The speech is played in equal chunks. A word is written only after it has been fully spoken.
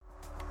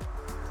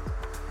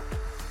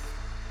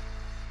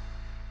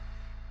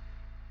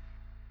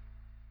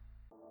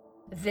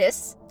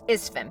This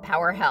is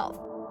FemPower Health.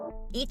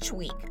 Each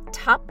week,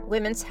 top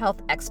women's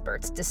health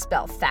experts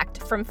dispel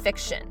fact from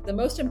fiction. The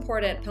most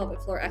important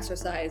pelvic floor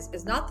exercise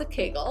is not the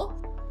Kegel.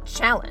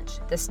 Challenge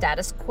the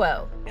status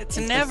quo. It's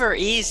never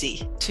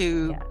easy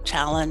to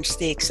challenge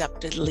the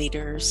accepted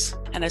leaders,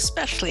 and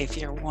especially if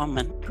you're a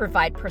woman.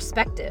 Provide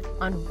perspective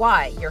on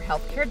why your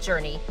healthcare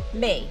journey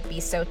may be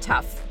so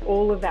tough.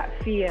 All of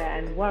that fear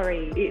and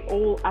worry, it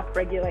all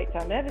upregulates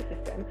our nervous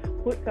system,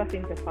 puts us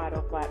into fight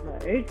or flight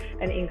mode,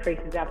 and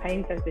increases our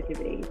pain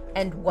sensitivity.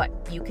 And what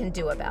you can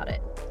do about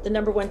it. The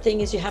number one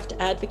thing is you have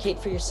to advocate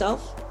for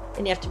yourself,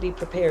 and you have to be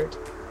prepared.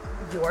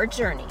 Your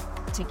journey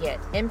to get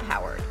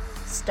empowered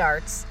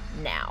starts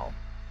now.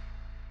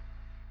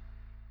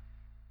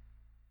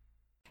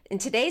 In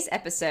today's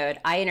episode,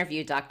 I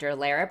interviewed Dr.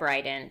 Lara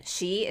Briden.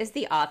 She is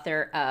the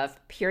author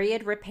of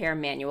Period Repair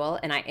Manual,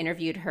 and I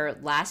interviewed her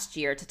last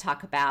year to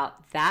talk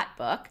about that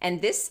book.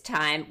 And this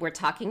time, we're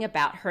talking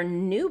about her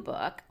new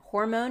book,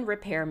 Hormone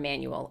Repair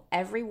Manual,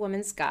 Every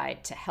Woman's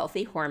Guide to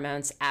Healthy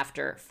Hormones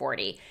After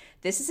 40.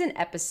 This is an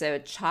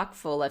episode chock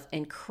full of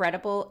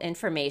incredible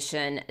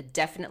information,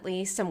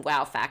 definitely some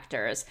wow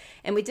factors.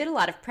 And we did a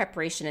lot of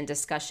preparation and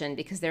discussion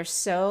because there's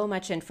so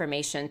much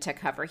information to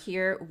cover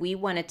here. We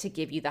wanted to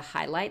give you the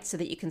highlights so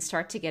that you can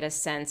start to get a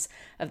sense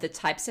of the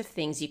types of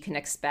things you can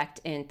expect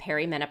in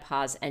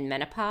perimenopause and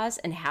menopause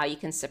and how you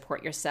can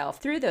support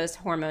yourself through those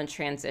hormone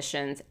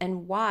transitions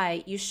and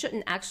why you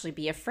shouldn't actually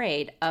be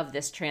afraid of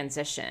this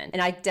transition.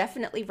 And I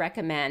definitely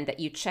recommend that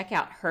you check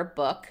out her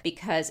book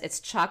because it's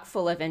chock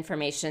full of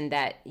information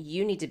that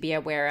you need to be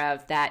aware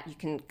of, that you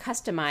can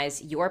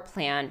customize your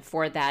plan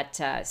for that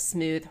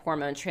smooth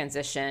hormone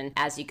transition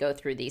as you go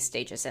through these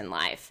stages in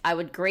life. I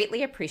would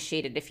greatly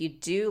appreciate it if you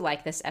do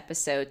like this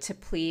episode to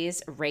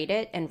please rate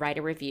it and write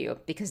a review,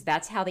 because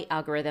that's how the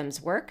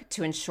algorithms work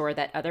to ensure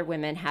that other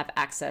women have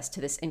access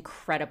to this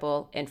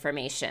incredible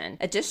information.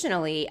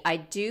 Additionally, I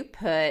do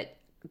put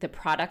the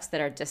products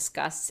that are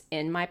discussed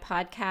in my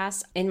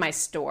podcast in my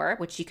store,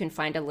 which you can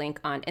find a link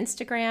on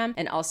Instagram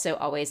and also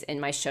always in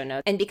my show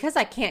notes. And because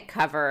I can't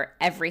cover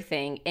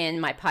everything in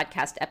my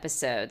podcast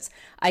episodes,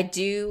 I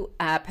do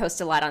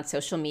post a lot on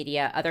social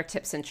media, other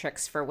tips and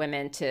tricks for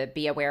women to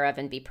be aware of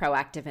and be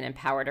proactive and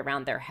empowered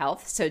around their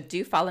health. So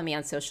do follow me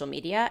on social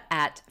media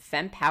at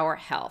FemPower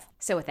Health.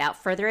 So without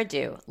further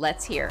ado,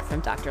 let's hear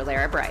from Dr.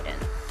 Lara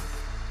Briden.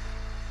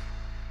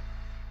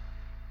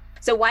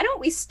 So why don't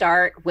we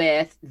start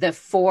with the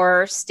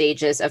 4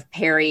 stages of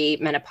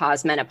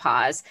perimenopause,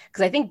 menopause,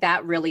 because I think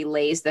that really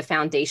lays the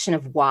foundation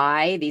of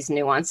why these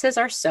nuances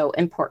are so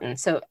important.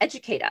 So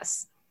educate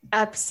us.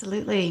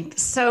 Absolutely.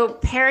 So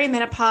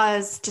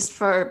perimenopause, just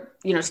for,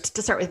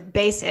 to start with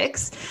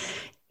basics,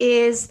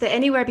 is the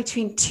anywhere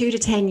between 2 to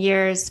 10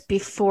 years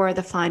before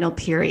the final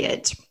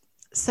period.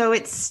 So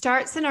it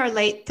starts in our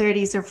late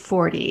 30s or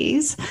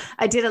 40s.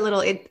 I did a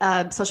little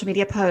social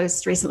media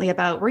post recently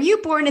about, were you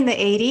born in the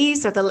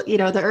 80s or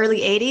the early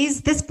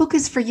 80s? This book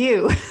is for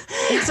you.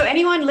 So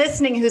anyone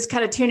listening who's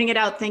kind of tuning it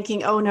out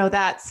thinking, oh no,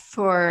 that's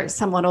for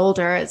someone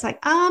older, it's like,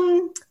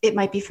 it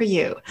might be for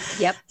you.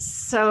 Yep.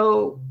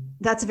 So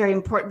that's a very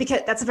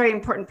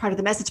important part of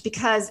the message,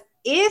 because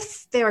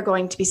if there are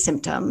going to be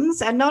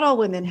symptoms, and not all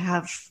women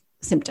have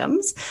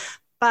symptoms,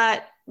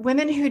 but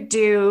women who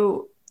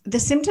do, the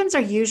symptoms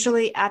are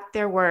usually at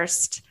their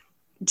worst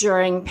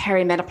during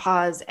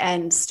perimenopause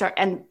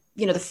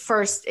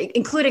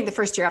including the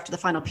first year after the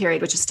final period,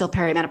 which is still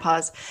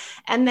perimenopause.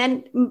 And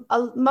then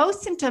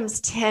most symptoms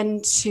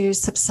tend to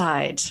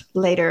subside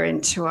later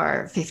into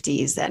our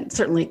 50s, and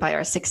certainly by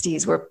our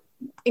 60s, we're,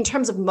 in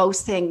terms of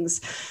most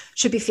things,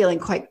 should be feeling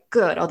quite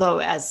good. Although,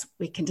 as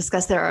we can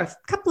discuss, there are a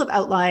couple of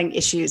outlying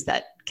issues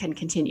that can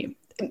continue,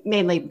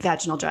 mainly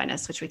vaginal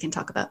dryness, which we can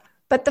talk about.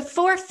 But the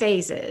 4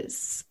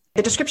 phases,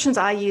 the descriptions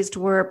I used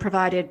were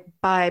provided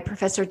by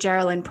Professor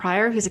Geraldine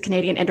Pryor, who's a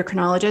Canadian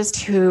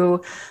endocrinologist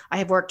who I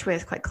have worked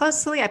with quite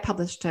closely. I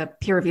published a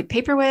peer-reviewed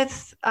paper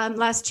with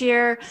last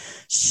year.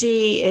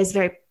 She is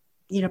very,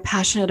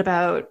 passionate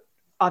about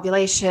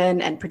ovulation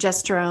and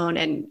progesterone,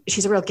 and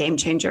she's a real game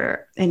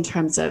changer in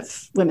terms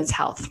of women's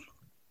health.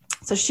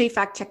 So she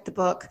fact-checked the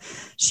book.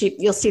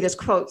 You'll see there's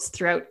quotes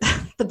throughout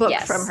the book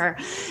from her.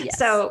 Yes.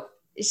 So,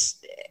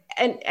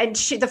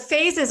 the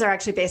phases are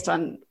actually based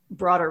on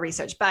broader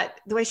research,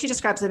 but the way she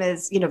describes them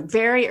is,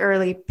 very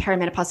early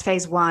perimenopause.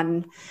 Phase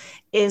 1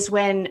 is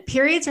when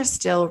periods are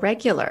still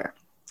regular,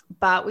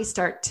 but we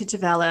start to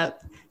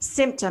develop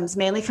symptoms,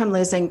 mainly from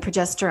losing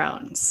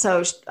progesterone.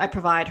 So I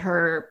provide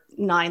her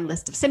 9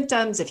 list of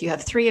symptoms. If you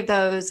have 3 of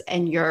those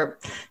and you're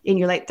in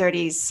your late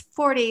 30s,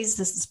 40s,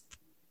 this is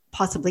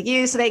possibly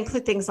you. So they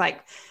include things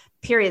like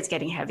periods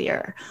getting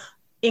heavier,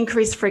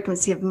 increased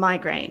frequency of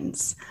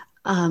migraines,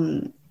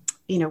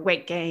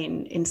 weight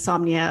gain,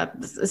 insomnia,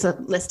 is a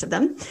list of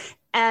them.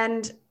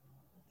 And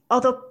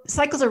although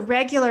cycles are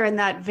regular in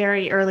that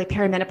very early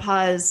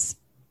perimenopause,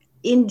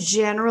 in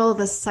general,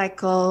 the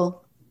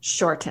cycle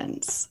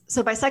shortens.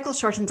 So by cycle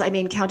shortens, I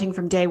mean counting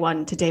from day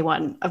 1 to day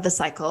 1 of the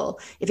cycle.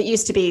 If it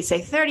used to be, say,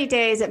 30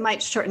 days, it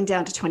might shorten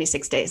down to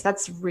 26 days.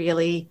 That's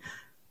really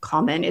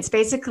common. It's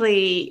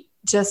basically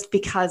just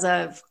because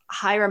of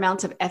higher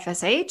amounts of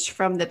FSH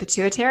from the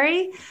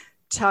pituitary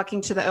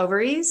talking to the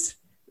ovaries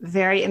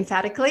very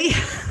emphatically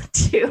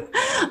to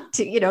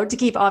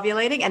keep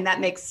ovulating, and that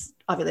makes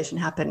ovulation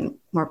happen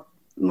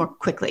more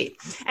quickly.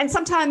 And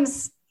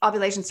sometimes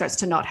ovulation starts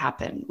to not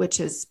happen, which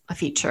is a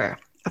feature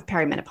of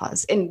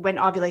perimenopause. And when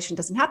ovulation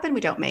doesn't happen,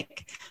 we don't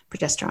make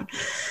progesterone.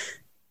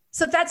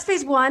 So that's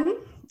phase 1.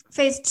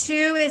 Phase 2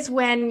 is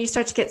when you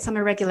start to get some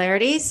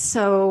irregularities.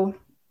 So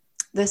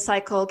the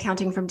cycle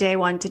counting from day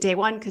 1 to day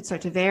 1 could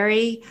start to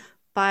vary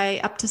by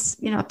up to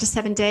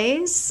 7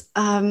 days.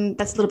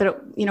 That's a little bit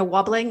of,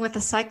 wobbling with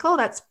the cycle.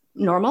 That's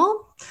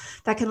normal.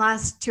 That can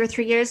last 2 or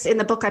 3 years. In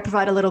the book, I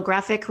provide a little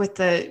graphic with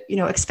the,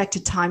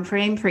 expected time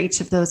frame for each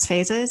of those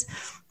phases.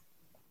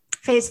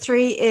 Phase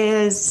 3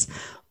 is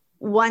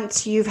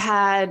once you've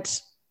had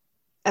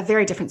a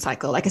very different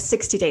cycle, like a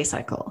 60-day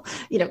cycle,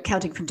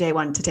 counting from day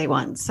 1 to day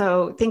 1.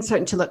 So things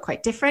starting to look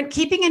quite different.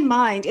 Keeping in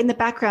mind, in the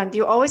background,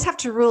 you always have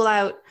to rule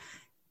out,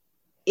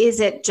 is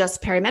it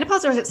just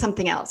perimenopause or is it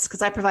something else?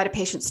 Because I provide a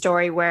patient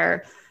story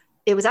where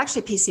it was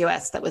actually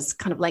PCOS that was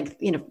kind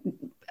of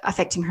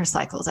affecting her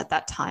cycles at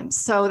that time.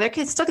 So there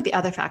still could be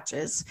other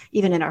factors,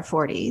 even in our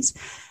 40s.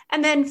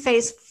 And then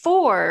phase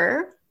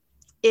 4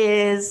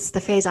 is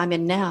the phase I'm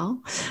in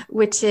now,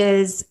 which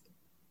is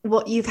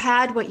you've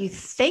had what you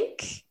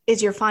think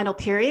is your final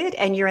period,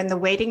 and you're in the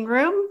waiting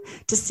room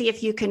to see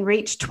if you can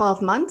reach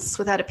 12 months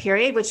without a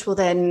period, which will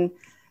then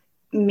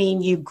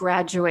mean you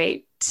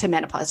graduate to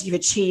menopause. You've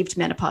achieved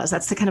menopause.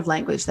 That's the kind of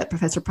language that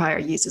Professor Pryor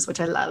uses, which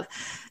I love.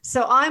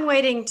 So I'm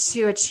waiting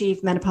to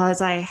achieve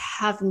menopause. I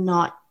have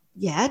not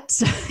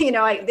yet.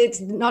 It's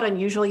not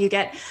unusual.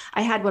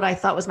 I had what I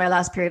thought was my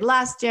last period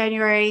last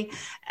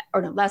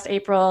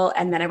April.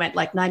 And then I went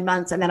like 9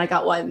 months. And then I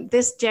got one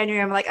this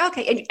January. I'm like,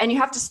 okay. And you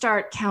have to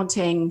start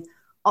counting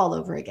all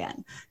over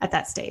again at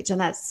that stage. And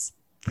that's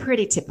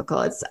pretty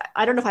typical.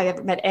 I don't know if I've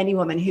ever met any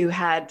woman who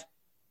had,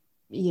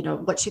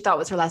 what she thought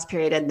was her last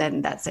period, and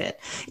then that's it.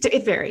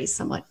 It varies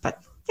somewhat,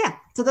 but yeah.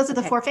 So those are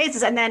the 4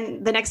 phases. And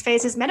then the next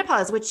phase is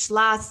menopause, which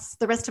lasts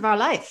the rest of our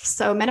life.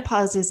 So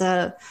menopause is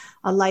a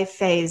life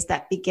phase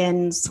that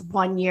begins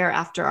 1 year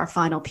after our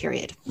final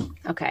period.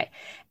 Okay.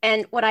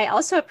 And what I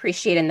also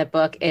appreciate in the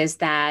book is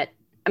that,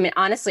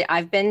 honestly,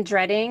 I've been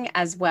dreading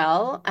as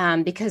well,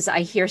 because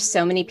I hear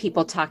so many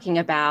people talking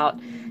about,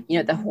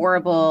 the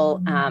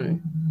horrible,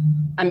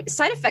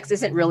 side effects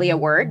isn't really a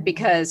word,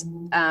 because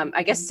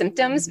I guess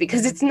symptoms,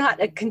 because it's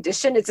not a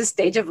condition, it's a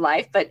stage of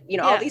life, but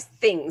all these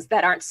things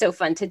that aren't so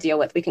fun to deal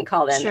with, we can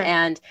call them. Sure.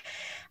 And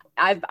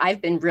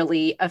I've been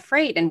really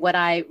afraid. And what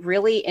I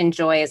really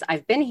enjoy is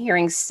I've been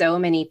hearing so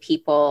many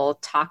people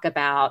talk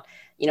about,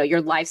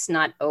 your life's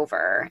not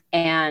over.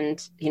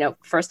 And,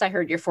 first I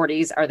heard your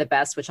 40s are the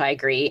best, which I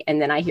agree.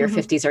 And then I hear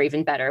 50s are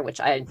even better, which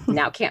I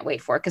now can't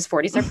wait for, because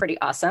 40s are pretty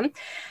awesome.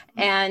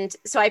 And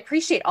so I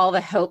appreciate all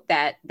the hope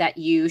that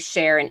you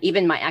share. And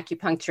even my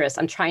acupuncturist,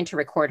 I'm trying to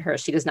record her.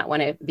 She does not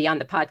want to be on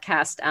the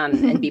podcast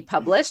and be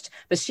published,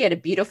 but she had a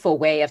beautiful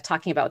way of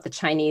talking about what the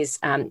Chinese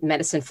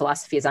medicine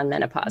philosophy is on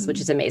menopause,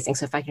 which is amazing.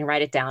 So if I can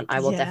write it down,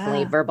 I will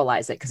definitely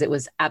verbalize it, because it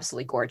was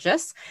absolutely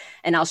gorgeous.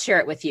 And I'll share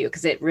it with you,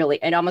 because it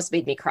almost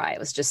made me cry. It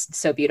was just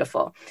so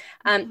beautiful.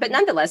 But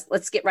nonetheless,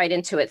 let's get right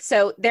into it.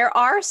 So there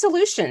are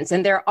solutions,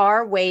 and there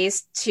are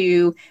ways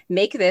to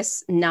make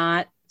this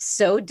not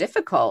so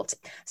difficult.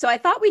 So I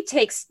thought we'd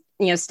take,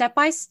 step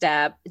by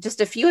step, just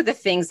a few of the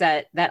things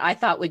that I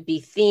thought would be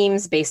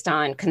themes based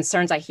on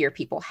concerns I hear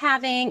people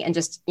having, and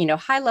just,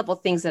 high level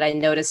things that I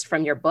noticed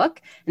from your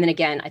book. And then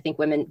again, I think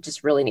women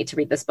just really need to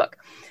read this book.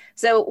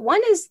 So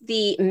one is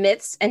the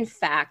myths and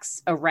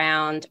facts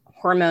around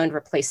hormone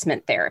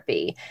replacement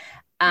therapy.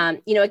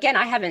 Again,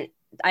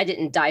 I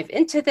didn't dive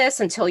into this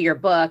until your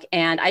book.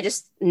 And I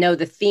just know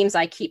the themes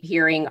I keep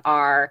hearing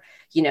are,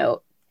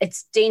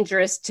 it's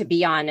dangerous to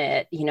be on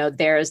it.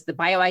 There's the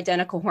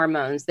bioidentical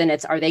hormones, then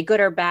are they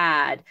good or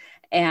bad?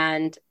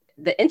 And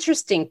the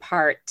interesting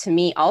part to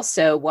me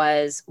also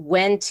was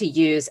when to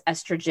use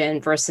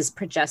estrogen versus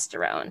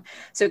progesterone.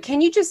 So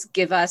can you just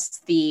give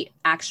us the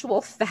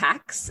actual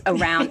facts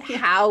around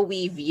how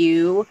we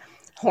view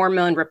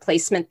hormone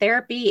replacement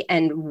therapy,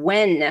 and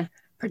when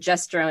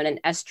progesterone and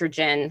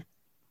estrogen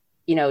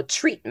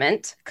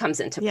treatment comes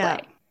into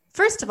play?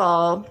 First of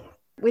all,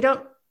 we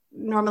don't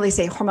normally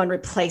say hormone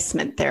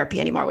replacement therapy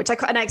anymore, which I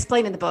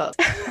explain in the book.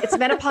 It's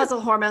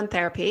menopausal hormone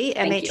therapy,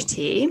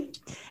 MHT.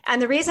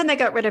 And the reason they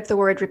got rid of the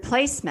word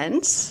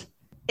replacement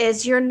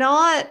is you're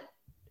not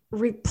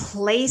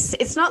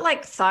it's not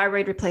like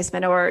thyroid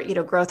replacement or,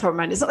 growth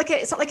hormone. It's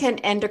not like an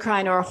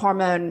endocrine or a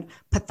hormone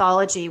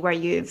pathology where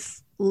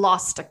you've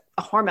lost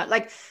a hormone.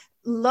 Like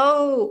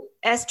low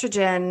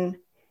estrogen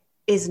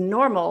is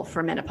normal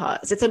for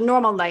menopause. It's a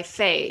normal life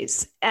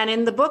phase. And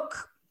in the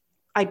book,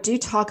 I do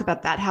talk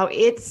about that, how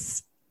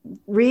it's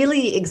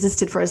really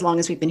existed for as long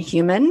as we've been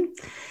human.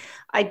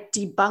 I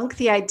debunk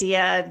the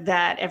idea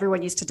that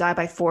everyone used to die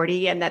by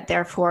 40 and that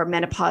therefore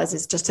menopause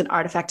is just an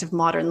artifact of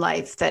modern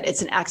life, that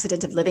it's an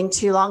accident of living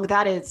too long.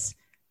 That is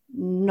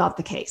not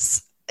the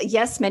case.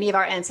 yes, many of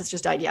our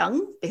ancestors died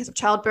young because of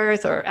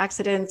childbirth or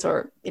accidents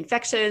or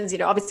infections.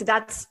 Obviously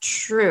that's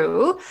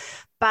true.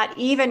 But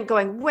even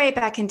going way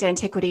back into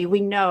antiquity,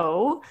 we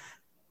know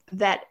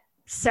that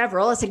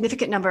a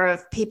significant number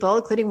of people,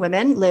 including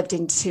women, lived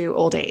into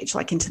old age,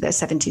 like into their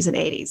 70s and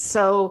 80s.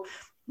 So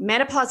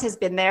menopause has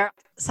been there.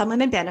 Some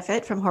women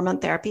benefit from hormone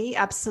therapy,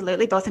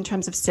 absolutely, both in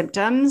terms of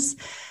symptoms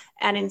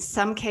and in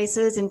some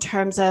cases in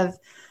terms of,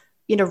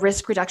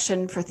 risk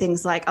reduction for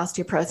things like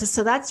osteoporosis.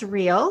 So that's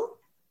real.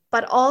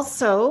 But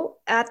also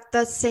at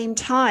the same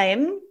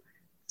time,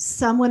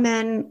 some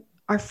women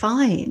are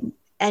fine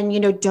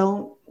and,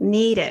 don't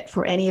need it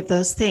for any of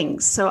those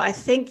things. So I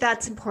think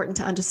that's important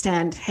to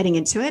understand heading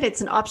into it.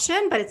 It's an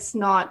option, but it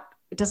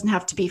doesn't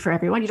have to be for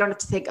everyone. You don't have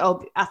to think,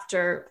 oh,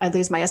 after I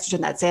lose my estrogen,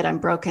 that's it, I'm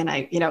broken.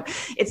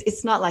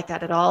 It's not like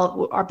that at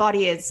all. Our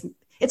body it's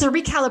a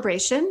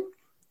recalibration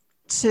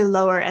to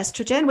lower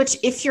estrogen, which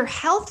if you're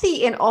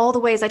healthy in all the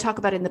ways I talk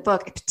about in the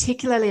book,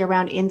 particularly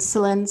around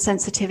insulin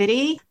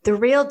sensitivity, the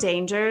real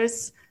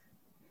dangers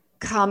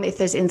come if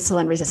there's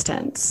insulin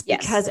resistance.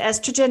 Yes. Because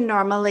estrogen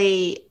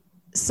normally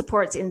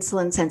supports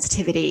insulin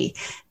sensitivity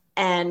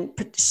and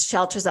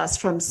shelters us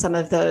from some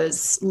of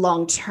those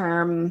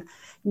long-term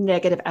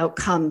negative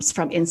outcomes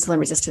from insulin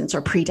resistance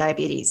or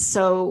prediabetes.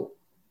 So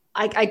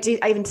I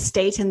even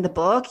state in the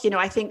book,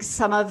 I think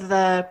some of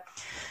the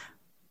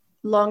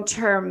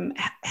long-term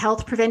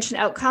health prevention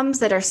outcomes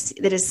that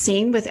is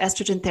seen with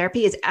estrogen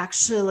therapy is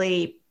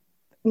actually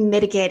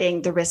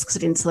mitigating the risks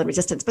of insulin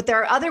resistance. But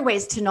there are other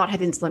ways to not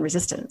have insulin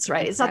resistance,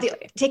 right? Exactly.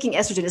 It's not taking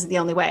estrogen isn't the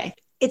only way.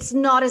 It's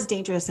not as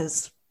dangerous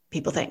as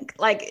people think.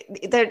 I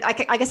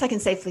guess I can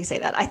safely say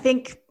that. I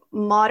think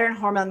modern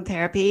hormone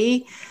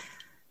therapy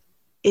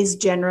is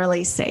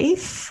generally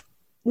safe,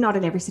 not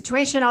in every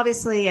situation,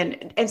 obviously,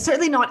 and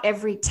certainly not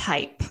every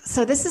type.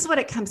 So this is what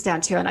it comes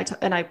down to.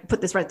 And I put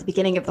this right at the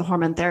beginning of the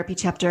hormone therapy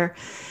chapter.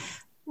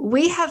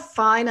 We have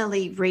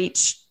finally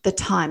reached the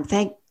time,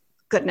 thank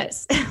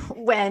goodness,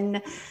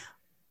 when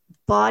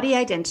body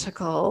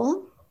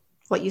identical,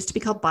 what used to be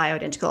called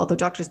bioidentical, although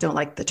doctors don't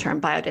like the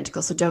term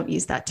bioidentical, so don't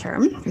use that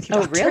term with your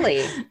doctor.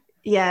 Really?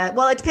 Yeah.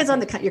 Well, it depends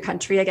on your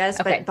country, I guess.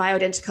 Okay. But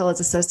bioidentical is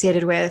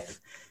associated with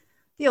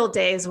the old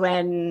days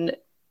when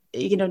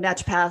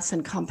naturopaths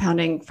and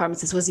compounding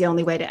pharmacists was the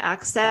only way to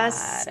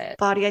access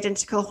body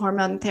identical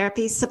hormone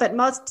therapy. So, but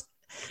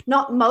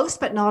not most,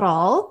 but not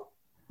all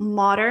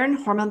modern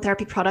hormone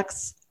therapy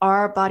products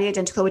are body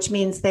identical, which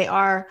means they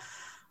are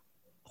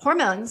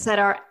hormones that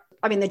are,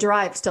 they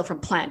derive still from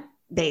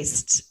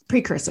plant-based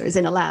precursors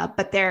in a lab,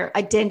 but they're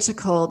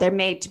identical. They're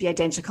made to be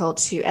identical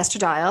to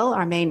estradiol,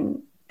 our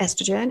main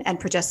estrogen, and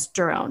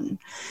progesterone.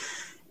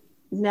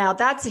 Now,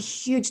 that's a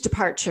huge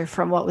departure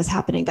from what was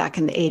happening back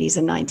in the 80s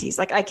and 90s.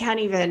 I can't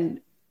even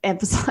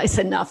emphasize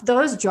enough.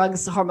 Those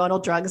drugs,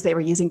 hormonal drugs they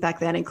were using back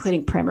then,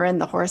 including Premarin,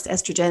 the horse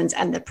estrogens,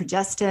 and the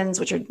progestins,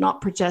 which are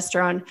not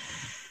progesterone,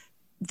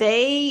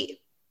 they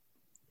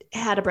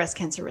had a breast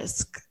cancer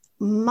risk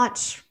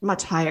much,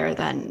 much higher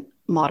than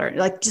modern.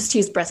 Just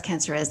use breast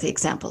cancer as the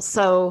example.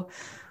 So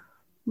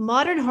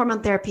modern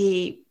hormone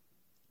therapy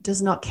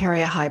does not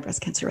carry a high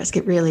breast cancer risk.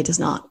 It really does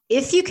not.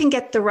 If you can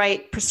get the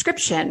right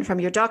prescription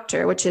from your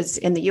doctor, which is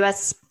in the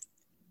US,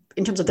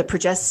 in terms of the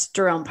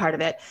progesterone part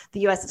of it,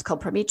 the US it's called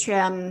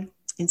Prometrium.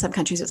 In some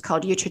countries it's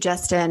called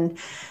Utrogestin.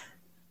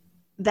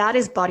 That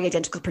is body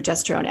identical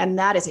progesterone. And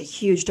that is a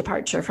huge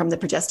departure from the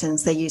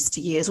progestins they used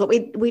to use. What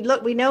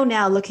we know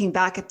now, looking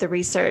back at the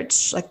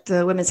research, like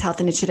the Women's Health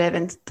Initiative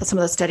and some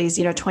of those studies,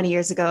 20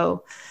 years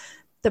ago,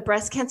 the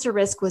breast cancer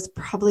risk was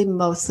probably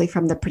mostly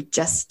from the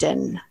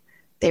progestin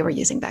they were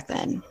using back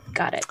then.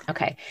 Got it.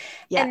 Okay.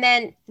 Yeah. And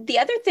then the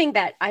other thing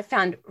that I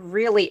found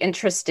really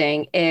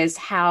interesting is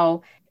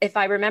how, if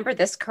I remember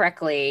this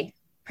correctly,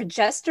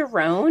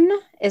 progesterone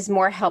is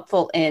more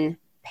helpful in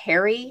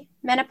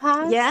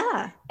perimenopause.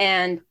 Yeah.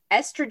 And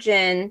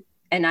estrogen,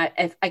 and I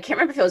can't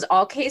remember if it was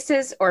all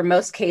cases or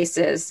most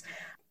cases,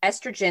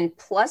 estrogen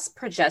plus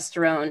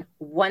progesterone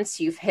once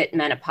you've hit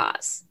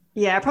menopause.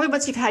 Yeah, probably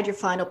once you've had your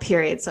final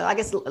period. So I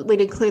guess we'd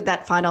include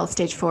that final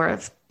stage 4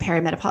 of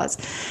perimenopause.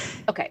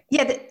 Okay.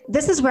 Yeah,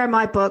 this is where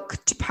my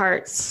book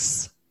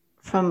departs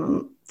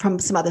from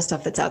some other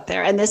stuff that's out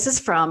there. And this is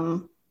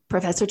from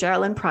Professor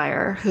Geraldine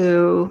Pryor,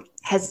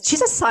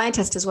 she's a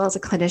scientist as well as a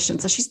clinician.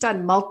 So she's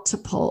done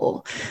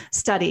multiple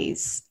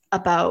studies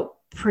about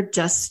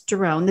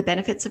progesterone, the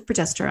benefits of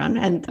progesterone.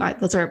 And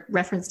those are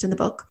referenced in the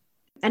book.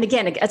 And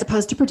again, as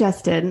opposed to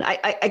progestin,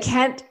 I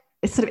can't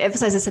sort of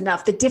emphasize this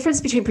enough. The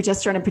difference between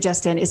progesterone and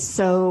progestin is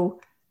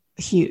so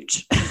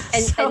huge.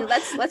 And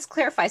let's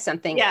clarify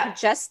something. Yeah.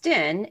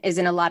 Progestin is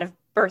in a lot of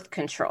birth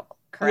control,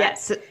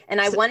 correct? Yes. And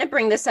I want to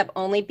bring this up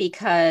only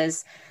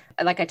because,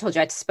 like I told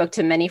you, I spoke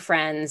to many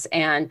friends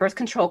and birth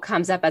control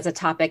comes up as a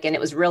topic. And it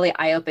was really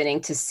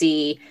eye-opening to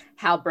see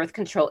how birth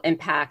control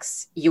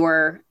impacts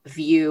your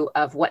view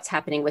of what's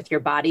happening with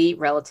your body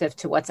relative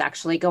to what's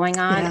actually going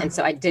on. Yeah. And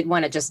so I did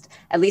want to just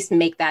at least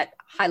make that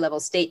high-level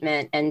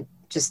statement and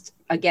just,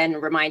 again,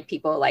 remind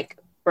people,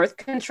 birth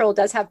control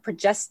does have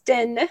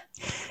progestin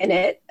in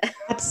it.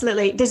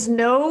 Absolutely. There's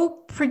no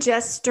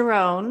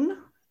progesterone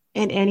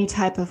in any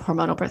type of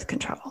hormonal birth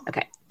control.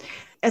 Okay.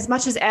 As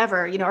much as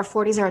ever, our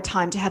 40s are a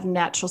time to have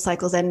natural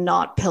cycles and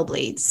not pill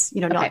bleeds,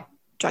 not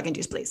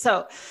drug-induced bleeds.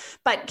 So,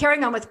 but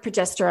carrying on with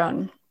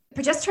progesterone.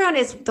 Progesterone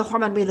is the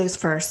hormone we lose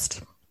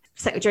first.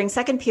 So during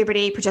second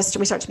puberty, we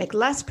start to make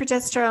less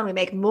progesterone. We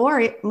make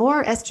more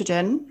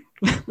estrogen,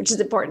 which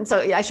is important. So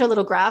I show a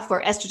little graph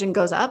where estrogen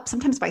goes up,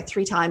 sometimes by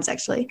 3 times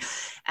actually,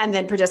 and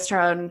then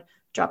progesterone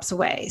drops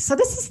away. So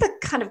this is the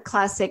kind of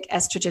classic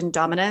estrogen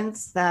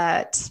dominance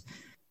that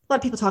a lot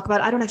of people talk about.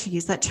 I don't actually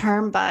use that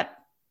term, but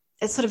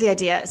it's sort of the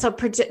idea. So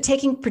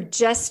taking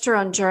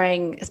progesterone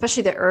during,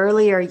 especially the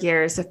earlier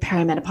years of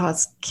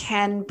perimenopause,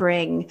 can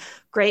bring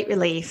great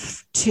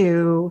relief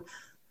to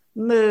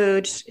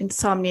mood,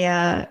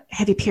 insomnia,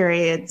 heavy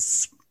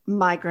periods,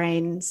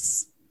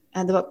 migraines,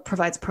 and the book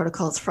provides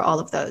protocols for all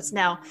of those.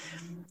 Now,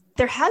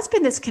 there has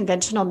been this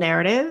conventional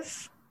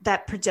narrative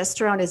that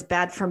progesterone is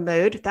bad for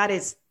mood. That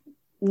is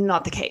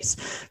not the case.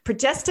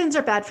 Progestins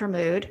are bad for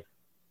mood.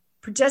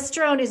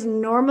 Progesterone is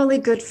normally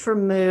good for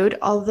mood,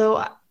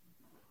 although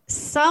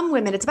some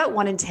women, it's about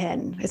 1 in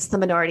 10, it's the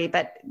minority,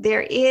 but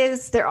there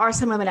are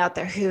some women out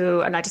there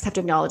who, and I just have to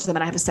acknowledge them,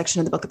 and I have a section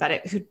in the book about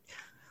it,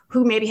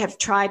 who maybe have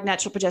tried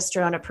natural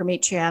progesterone or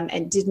Prometrium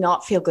and did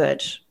not feel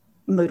good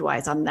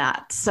mood-wise on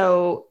that.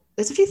 So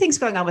there's a few things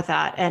going on with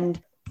that.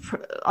 And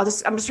I'm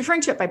just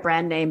referring to it by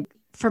brand name.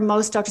 For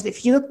most doctors,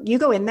 if you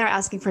go in there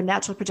asking for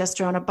natural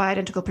progesterone or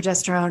bioidentical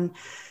progesterone,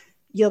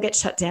 you'll get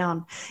shut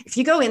down. If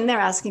you go in there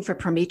asking for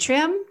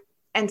Prometrium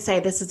and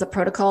say, this is a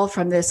protocol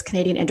from this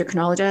Canadian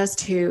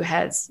endocrinologist who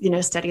has,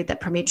 studied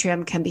that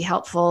Prometrium can be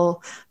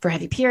helpful for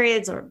heavy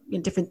periods or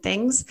different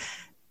things,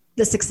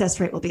 the success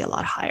rate will be a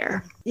lot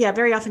higher. Yeah,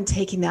 very often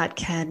taking that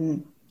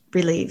can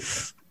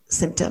relieve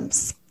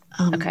symptoms.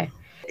 Okay.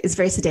 It's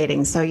very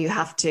sedating. So you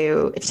have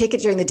to, if you take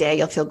it during the day,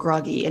 you'll feel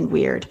groggy and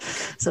weird.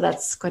 So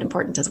that's quite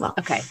important as well.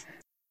 Okay.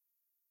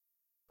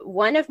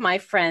 One of my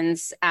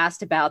friends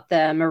asked about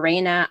the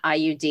Mirena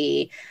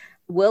IUD.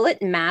 Will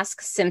it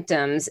mask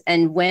symptoms?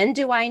 And when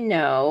do I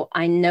know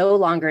I no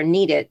longer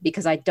need it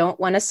because I don't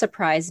want a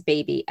surprise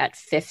baby at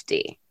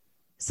 50?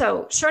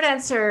 So short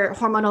answer,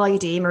 hormonal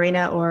IUD,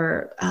 Mirena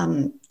or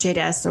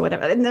JDS or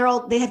whatever. And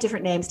they have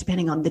different names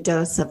depending on the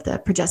dose of the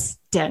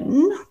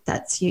progestin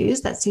that's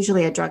used. That's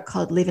usually a drug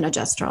called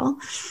levonorgestrel.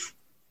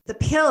 The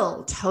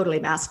pill totally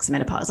masks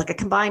menopause, like a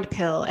combined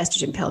pill,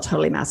 estrogen pill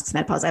totally masks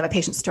menopause. I have a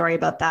patient story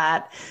about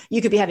that. You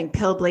could be having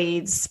pill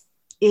bleeds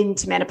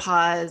into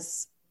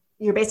menopause.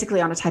 You're basically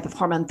on a type of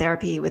hormone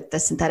therapy with the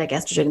synthetic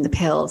estrogen in the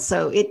pill.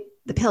 So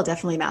the pill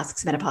definitely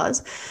masks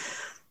menopause.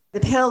 The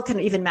pill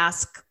can even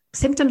mask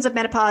symptoms of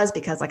menopause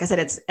because, like I said,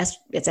 it's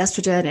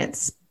estrogen.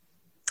 It's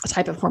a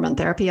type of hormone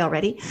therapy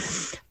already.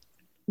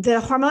 The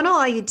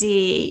hormonal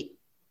IUD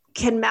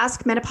can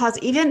mask menopause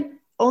even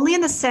only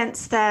in the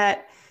sense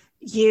that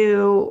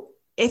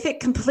if it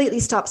completely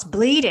stops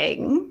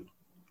bleeding,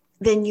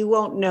 then you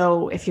won't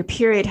know if your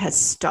period has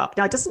stopped.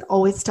 Now, it doesn't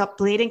always stop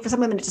bleeding. For some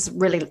women, it just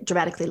really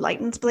dramatically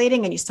lightens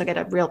bleeding and you still get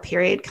a real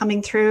period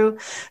coming through.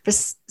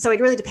 So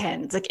it really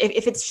depends. Like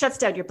if it shuts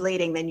down your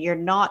bleeding, then you're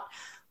not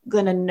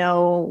going to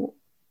know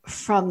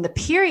from the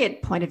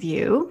period point of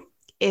view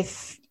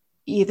if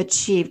you've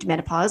achieved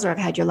menopause or have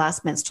had your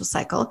last menstrual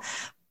cycle.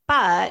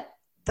 But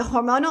the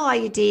hormonal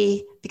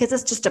IUD, because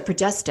it's just a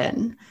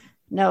progestin,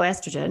 no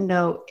estrogen,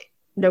 no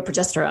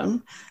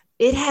progesterone,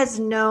 it has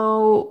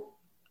no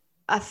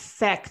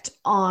effect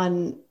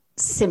on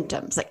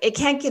symptoms. Like it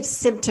can't give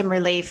symptom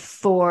relief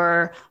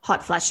for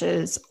hot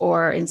flashes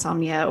or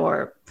insomnia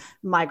or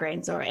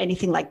migraines or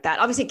anything like that.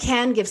 Obviously, it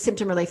can give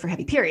symptom relief for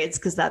heavy periods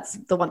because that's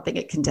the one thing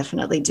it can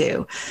definitely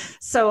do.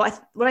 So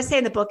what I say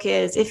in the book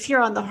is if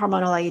you're on the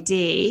hormonal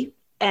IUD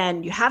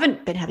and you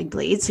haven't been having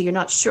bleeds, so you're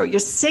not sure, your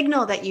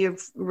signal that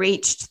you've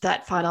reached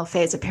that final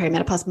phase of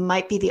perimenopause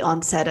might be the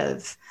onset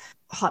of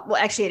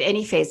actually at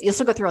any phase, you'll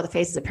still go through all the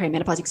phases of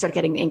perimenopause. You can start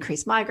getting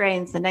increased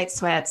migraines, the night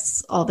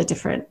sweats, all the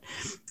different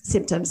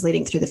symptoms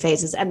leading through the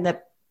phases. And the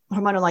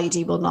hormonal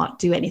IUD will not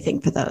do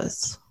anything for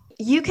those.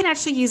 You can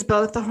actually use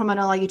both the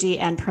hormonal IUD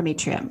and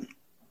Prometrium.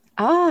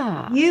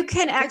 You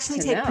can actually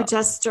take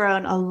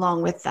progesterone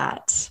along with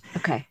that.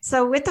 Okay.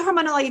 So with the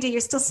hormonal IUD,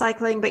 you're still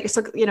cycling, but you're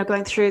still,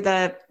 going through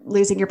the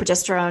losing your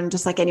progesterone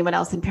just like anyone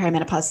else in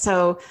perimenopause.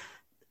 So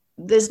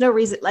there's no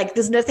reason,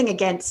 there's nothing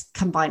against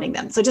combining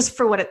them. So just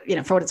for what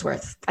it's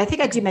worth. I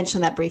think I do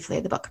mention that briefly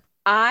in the book.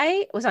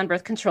 I was on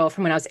birth control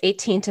from when I was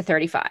 18 to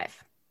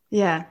 35.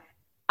 Yeah.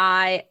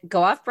 I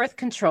go off birth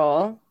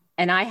control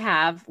and I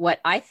have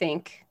what I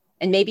think,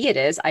 and maybe it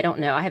is, I don't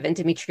know, I have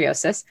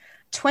endometriosis,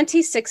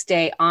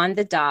 26-day on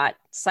the dot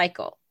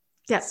cycle.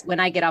 Yes. When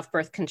I get off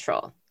birth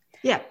control.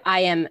 Yeah.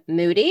 I am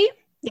moody,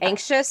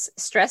 anxious,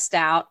 stressed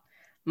out.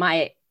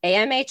 My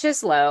AMH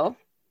is low.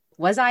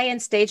 Was I in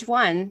stage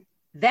 1?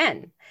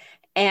 Then.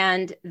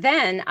 And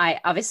then I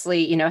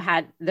obviously,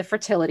 had the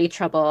fertility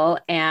trouble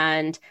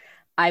and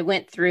I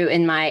went through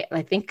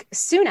I think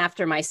soon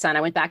after my son,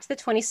 I went back to the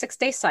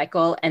 26-day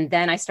cycle. And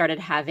then I started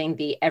having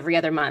the every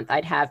other month.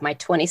 I'd have my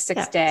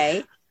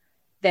 26-day,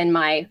 then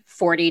my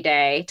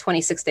 40-day,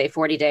 26-day,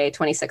 40-day,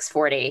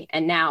 26-40.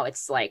 And now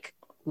it's like,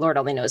 Lord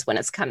only knows when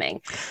it's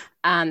coming.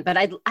 But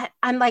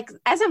I'm like,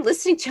 as I'm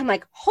listening to you, I'm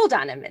like, hold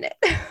on a minute.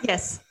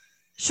 Yes.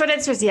 Short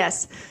answer is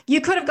yes. You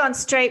could have gone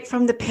straight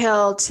from the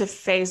pill to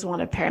phase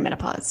 1 of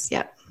perimenopause.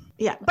 Yeah.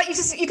 Yeah. But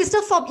you can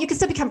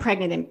still become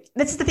pregnant. And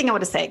this is the thing I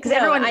want to say, because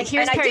everyone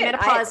hears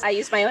perimenopause. I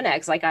used my own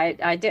eggs. Like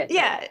I did.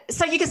 Yeah.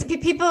 So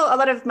people, a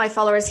lot of my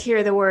followers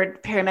hear the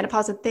word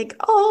perimenopause and think,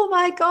 oh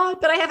my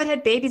God, but I haven't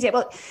had babies yet.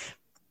 Well,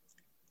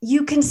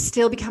 you can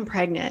still become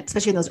pregnant,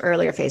 especially in those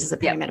earlier phases of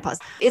perimenopause.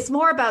 It's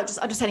more about just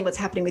understanding what's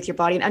happening with your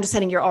body and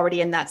understanding you're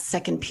already in that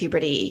second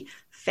puberty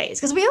phase.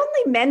 Because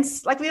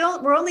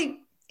we're only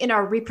in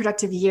our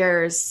reproductive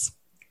years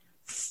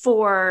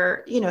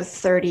for,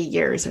 30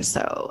 years or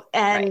so.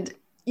 And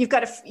you've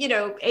got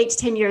 8 to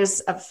 10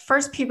 years of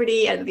first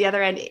puberty, and the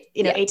other end,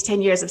 8 to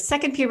 10 years of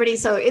second puberty.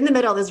 So in the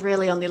middle, there's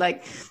really only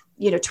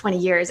 20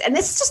 years. And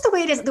this is just the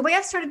way it is, the way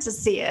I've started to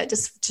see it,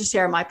 just to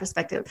share my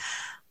perspective.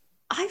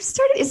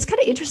 It's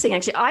kind of interesting,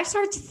 actually. I've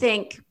started to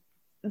think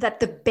that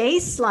the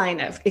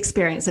baseline of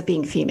experience of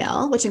being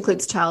female, which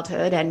includes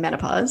childhood and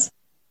menopause,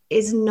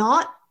 is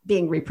not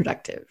being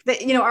reproductive.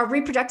 That, our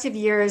reproductive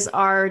years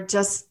are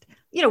just,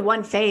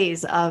 one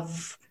phase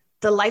of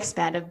the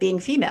lifespan of being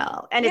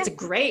female. And it's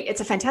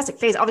a fantastic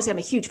phase. Obviously, I'm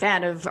a huge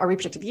fan of our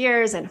reproductive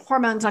years and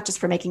hormones, not just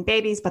for making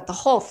babies, but the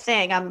whole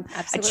thing. I'm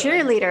a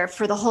cheerleader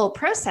for the whole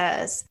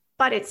process,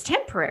 but it's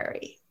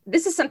temporary.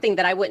 This is something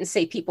that I wouldn't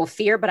say people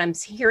fear, but I'm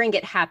hearing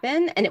it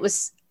happen. And it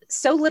was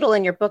so little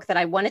in your book that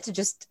I wanted to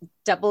just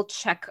double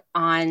check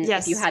on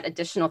if you had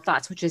additional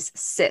thoughts, which is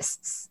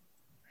cysts.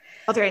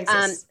 Ovarian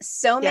cysts.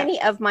 So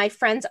many of my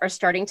friends are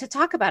starting to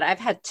talk about it. I've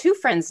had 2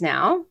 friends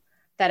now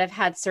that have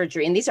had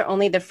surgery, and these are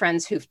only the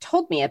friends who've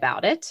told me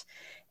about it.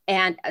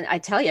 And I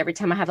tell you, every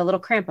time I have a little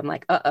cramp, I'm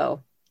like,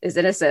 uh-oh, is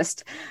it a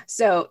cyst?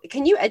 So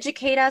can you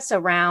educate us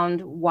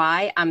around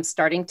why I'm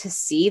starting to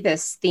see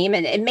this theme?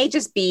 And it may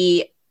just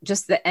be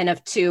just the N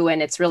of 2,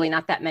 and it's really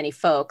not that many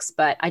folks,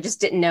 but I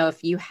just didn't know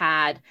if you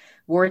had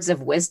words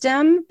of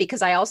wisdom,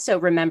 because I also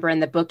remember in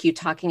the book you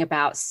talking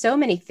about so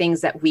many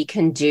things that we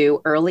can do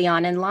early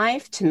on in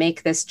life to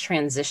make this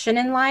transition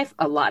in life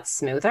a lot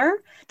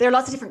smoother. There are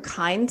lots of different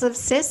kinds of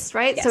cysts,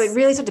 right? Yes. So it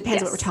really sort of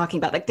depends on what we're talking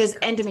about. Like there's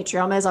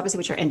endometriomas, obviously,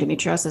 which are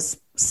endometriosis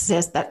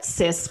cysts, that's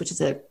cysts, which is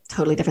a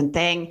totally different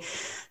thing.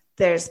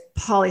 There's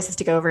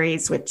polycystic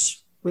ovaries,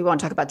 which we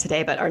won't talk about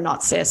today, but are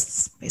not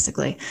cysts,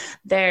 basically.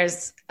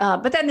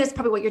 But then there's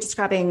probably what you're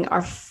describing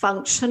are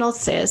functional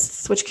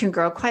cysts, which can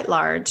grow quite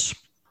large,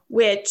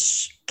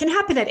 which can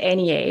happen at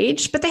any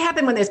age, but they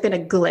happen when there's been a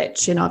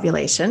glitch in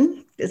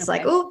ovulation. It's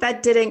like, oh,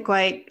 that didn't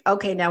quite,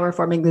 okay, now we're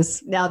forming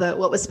this. Now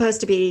what was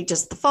supposed to be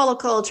just the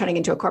follicle turning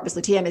into a corpus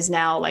luteum is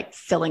now like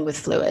filling with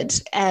fluid.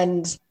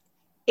 And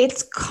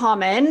it's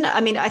common.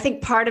 I mean, I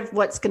think part of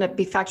what's going to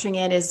be factoring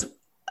in is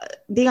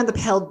being on the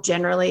pill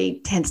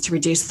generally tends to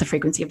reduce the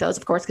frequency of those,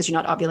 of course, because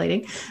you're not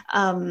ovulating.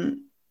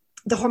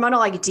 The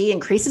hormonal IUD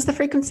increases the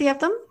frequency of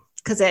them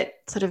because it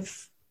sort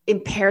of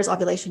impairs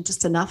ovulation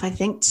just enough, I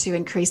think, to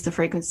increase the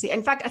frequency.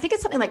 In fact, I think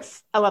it's something like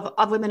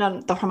of women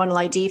on the hormonal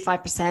IUD,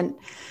 5%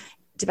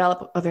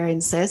 develop ovarian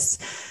cysts.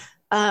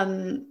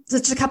 So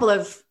just a couple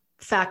of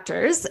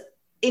factors.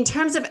 In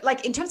terms of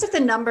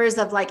the numbers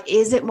of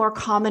is it more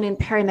common in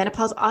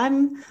perimenopause?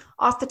 I'm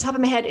off the top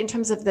of my head in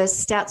terms of the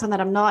stats on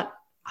that. I'm not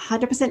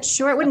 100%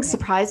 sure. It wouldn't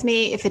surprise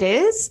me if it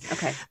is.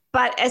 Okay.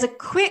 But as a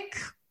quick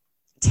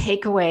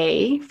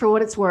takeaway, for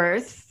what it's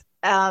worth,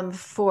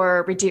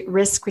 for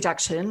risk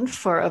reduction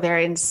for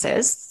ovarian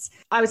cysts,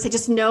 I would say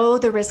just know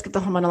the risk of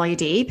the hormonal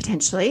IUD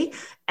potentially.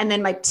 And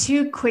then my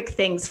 2 quick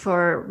things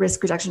for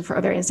risk reduction for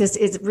ovarian cysts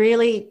is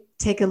really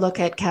take a look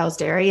at cow's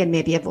dairy and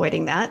maybe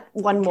avoiding that.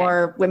 One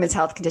more women's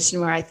health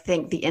condition where I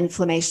think the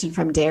inflammation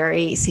from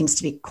dairy seems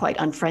to be quite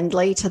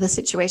unfriendly to the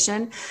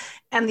situation.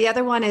 And the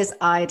other one is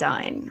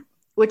iodine,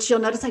 which you'll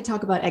notice I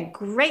talk about at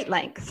great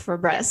length for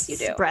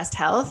breast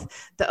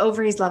health. The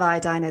ovaries love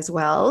iodine as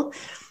well.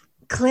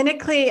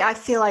 Clinically, I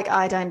feel like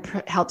iodine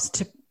helps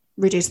to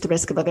reduce the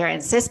risk of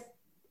ovarian cysts.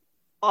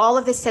 All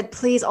of this said,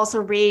 please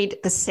also read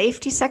the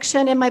safety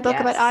section in my book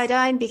about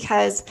iodine,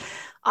 because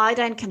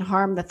iodine can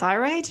harm the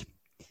thyroid,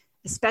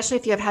 especially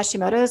if you have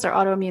Hashimoto's or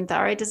autoimmune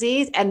thyroid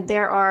disease. And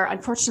there are,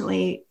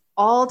 unfortunately,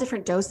 all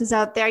different doses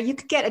out there. You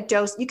could get a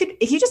dose.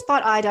 If you just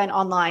bought iodine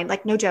online,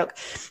 like no joke,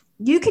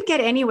 you could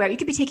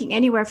be taking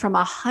anywhere from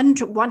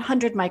 100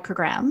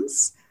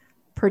 micrograms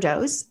per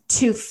dose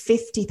to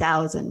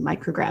 50,000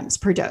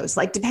 micrograms per dose,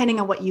 depending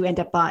on what you end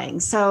up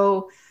buying.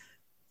 So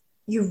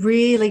you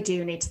really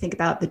do need to think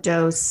about the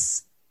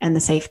dose and the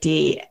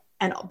safety.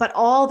 But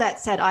all that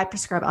said, I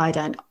prescribe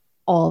iodine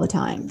all the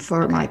time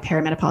for my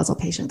perimenopausal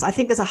patients. I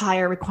think there's a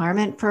higher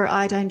requirement for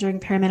iodine during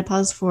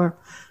perimenopause for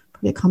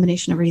probably a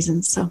combination of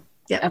reasons. So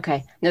yeah.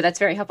 Okay. No, that's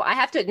very helpful. I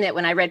have to admit,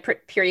 when I read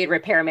Period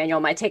Repair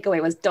Manual, my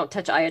takeaway was don't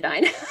touch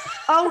iodine.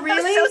 Oh,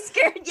 really? I was so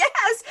scared.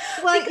 Yes.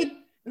 Well,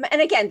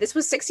 and again, this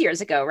was 6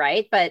 years ago,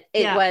 right? But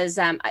it was,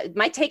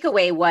 my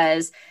takeaway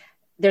was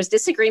there's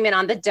disagreement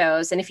on the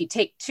dose. And if you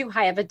take too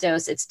high of a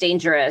dose, it's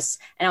dangerous.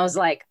 And I was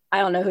like, I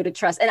don't know who to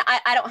trust. And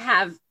I don't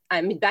have,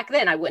 I mean, back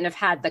then I wouldn't have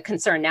had the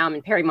concern. Now I'm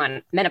in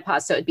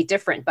perimenopause, so it'd be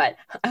different. But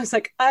I was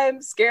like,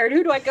 I'm scared.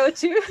 Who do I go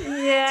to?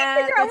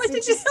 Yeah, to that's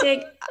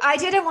interesting. I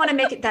didn't want to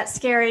make it that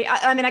scary.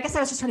 I mean, I guess I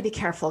was just trying to be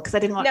careful because I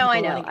didn't want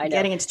people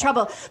getting into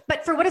trouble.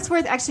 But for what it's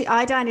worth, actually,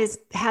 iodine is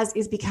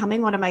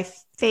becoming one of my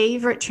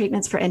favorite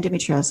treatments for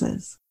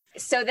endometriosis.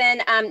 So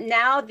then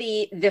now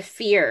the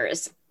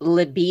fears,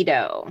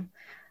 libido.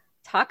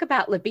 Talk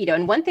about libido.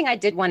 And one thing I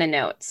did want to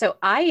note. So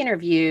I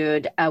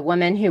interviewed a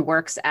woman who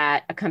works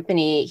at a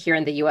company here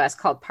in the US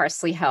called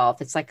Parsley Health.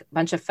 It's like a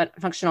bunch of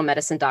functional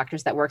medicine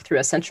doctors that work through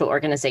a central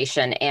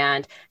organization.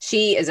 And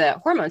she is a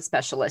hormone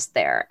specialist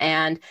there.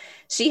 And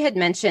she had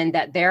mentioned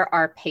that there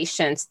are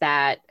patients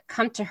that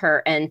come to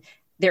her and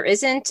there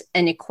isn't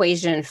an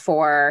equation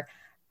for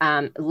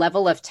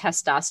level of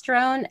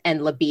testosterone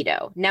and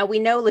libido. Now we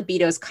know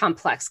libido is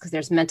complex because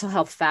there's mental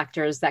health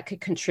factors that could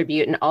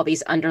contribute and all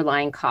these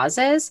underlying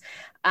causes.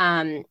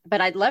 But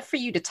I'd love for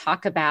you to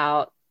talk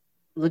about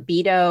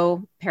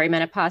libido,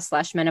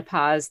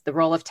 perimenopause/menopause, the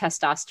role of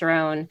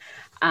testosterone.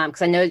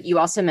 Because I know you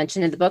also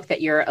mentioned in the book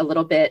that you're a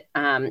little bit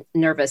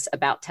nervous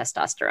about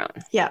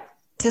testosterone. Yeah.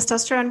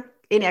 Testosterone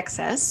in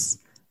excess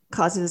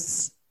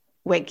causes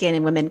weight gain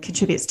in women,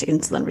 contributes to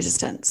insulin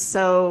resistance.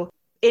 So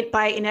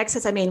in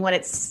excess, I mean when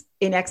it's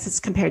in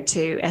excess compared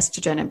to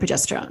estrogen and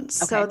progesterone. Okay.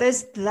 So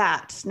there's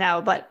that now.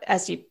 But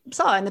as you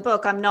saw in the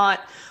book, I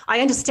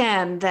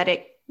understand that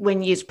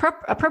when used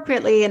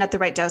appropriately and at the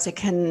right dose, it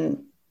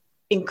can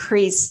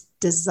increase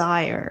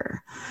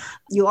desire.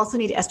 You also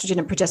need estrogen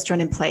and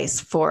progesterone in place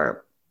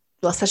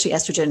especially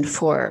estrogen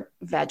for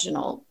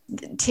vaginal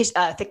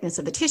thickness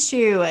of the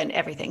tissue and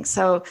everything.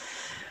 So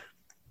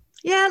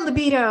yeah,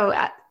 libido.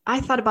 I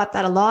thought about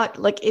that a lot,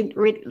 like in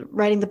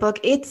writing the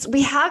book.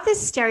 We have this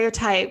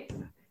stereotype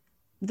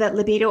that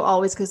libido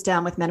always goes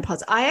down with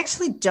menopause. I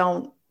actually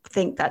don't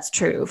think that's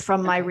true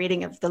from my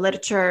reading of the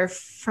literature,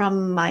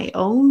 from my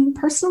own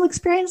personal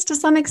experience to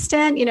some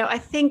extent. I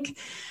think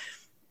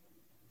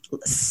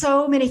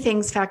so many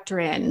things factor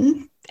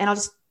in, and I'll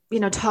just,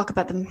 talk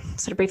about them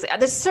sort of briefly.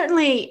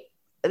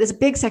 There's a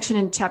big section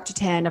in chapter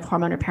 10 of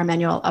Hormone Repair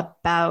Manual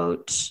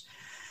about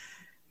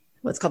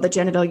what's called the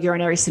genital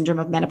urinary syndrome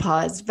of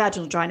menopause.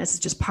 Vaginal dryness is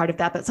just part of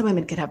that, but some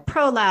women could have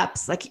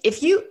prolapse.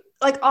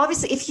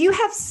 Obviously, if you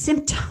have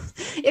symptoms,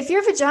 if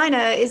your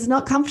vagina is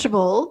not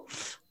comfortable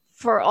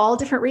for all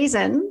different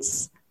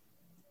reasons,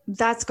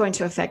 that's going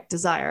to affect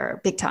desire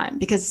big time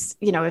because,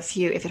 if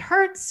it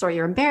hurts or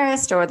you're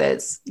embarrassed or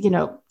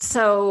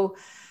so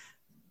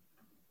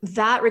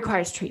that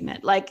requires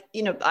treatment,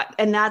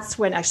 and that's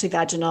when actually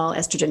vaginal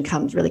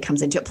estrogen really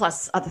comes into it,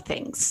 plus other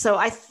things. So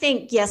I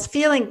think, yes,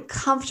 feeling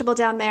comfortable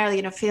down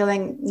there,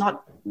 feeling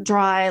not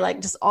dry,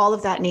 just all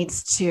of that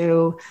needs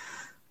to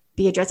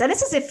be addressed. And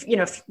this is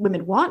if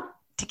women want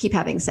to keep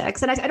having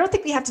sex. And I don't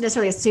think we have to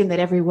necessarily assume that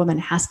every woman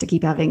has to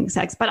keep having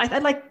sex, but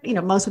I'd like,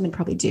 most women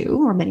probably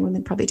do, or many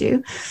women probably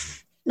do,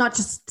 not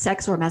just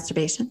sex or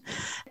masturbation.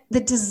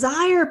 The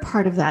desire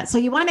part of that. So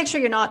you want to make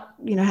sure you're not,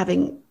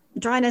 having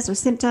dryness or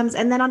symptoms.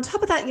 And then on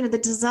top of that, the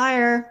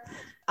desire,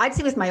 I'd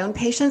say with my own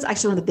patients,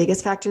 actually one of the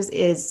biggest factors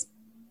is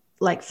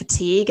like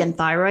fatigue and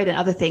thyroid and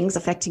other things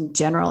affecting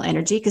general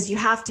energy, because you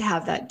have to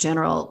have that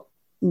general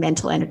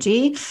mental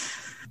energy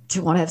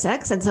to want to have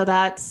sex. And so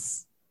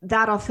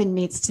that often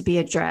needs to be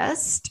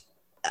addressed.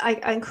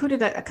 I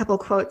included a couple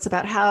of quotes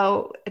about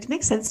how it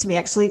makes sense to me,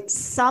 actually.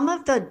 Some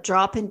of the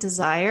drop in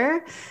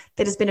desire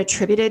that has been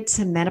attributed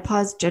to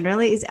menopause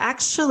generally is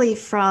actually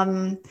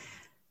from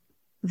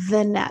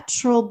the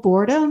natural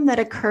boredom that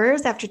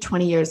occurs after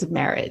 20 years of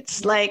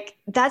marriage.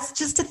 That's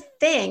just a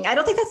thing. I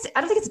don't think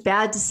it's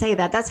bad to say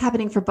that. That's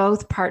happening for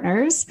both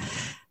partners.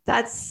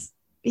 That's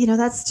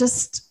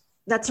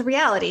a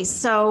reality.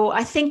 So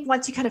I think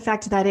once you kind of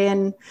factor that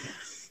in,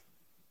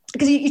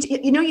 because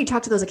you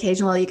talk to those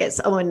occasionally, you get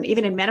someone,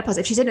 even in menopause,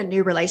 if she's in a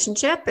new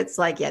relationship, it's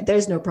like, yeah,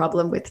 there's no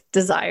problem with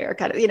desire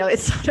kind of,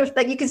 it's sort of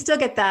like, you can still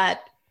get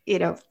that,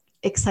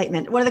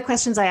 excitement. One of the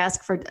questions I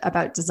ask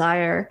about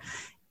desire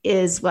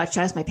is what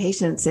I ask my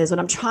patients is when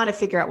I'm trying to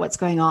figure out what's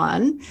going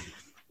on.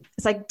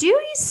 It's like, do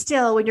you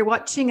still, when you're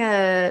watching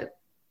a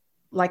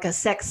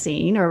sex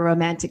scene or a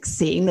romantic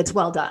scene that's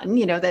well done,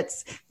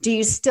 do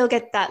you still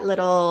get that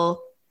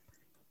little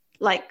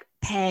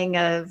pang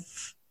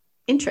of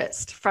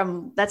interest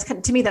from,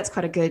 to me, that's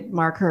quite a good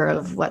marker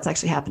of what's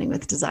actually happening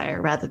with desire,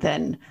 rather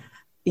than,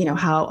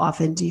 how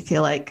often do you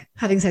feel like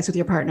having sex with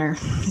your partner?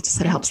 It just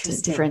sort of helps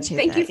to differentiate.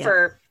 Thank you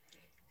for,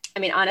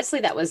 honestly,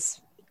 that was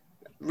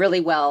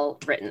really well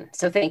written.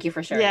 So thank you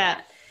for sharing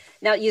that.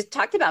 Now, you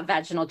talked about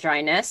vaginal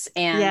dryness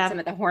and some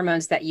of the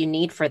hormones that you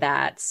need for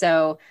that.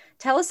 So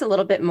tell us a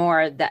little bit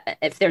more, that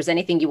if there's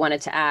anything you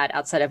wanted to add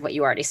outside of what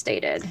you already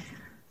stated.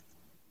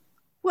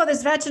 Well,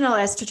 there's vaginal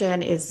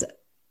estrogen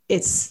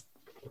it's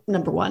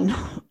number one.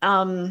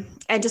 And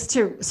just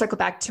to circle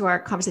back to our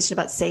conversation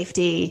about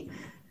safety,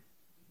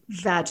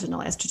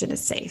 vaginal estrogen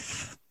is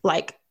safe.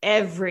 Like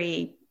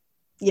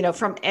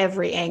from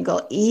every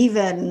angle,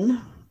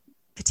 even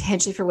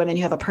potentially for women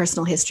who have a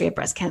personal history of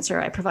breast cancer.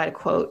 I provide a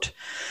quote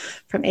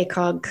from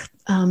ACOG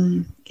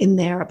in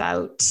there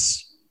about,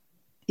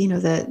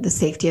 the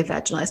safety of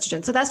vaginal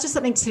estrogen. So that's just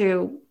something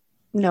to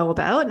know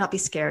about, not be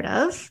scared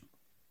of.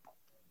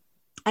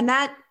 And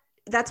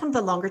that's one of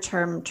the longer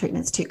term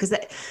treatments too, because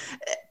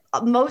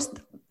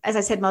as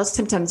I said, most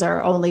symptoms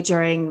are only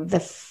during the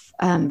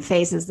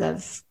phases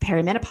of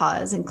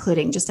perimenopause,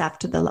 including just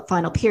after the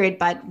final period.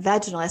 But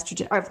vaginal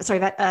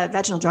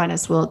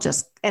dryness will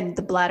and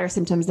the bladder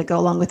symptoms that go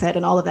along with it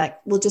and all of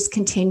that will just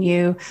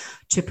continue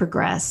to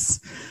progress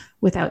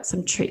without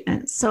some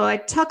treatment. So I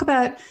talk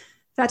about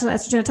vaginal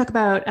estrogen. I talk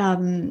about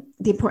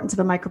the importance of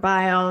a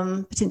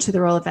microbiome, potentially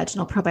the role of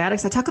vaginal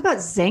probiotics. I talk about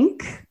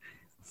zinc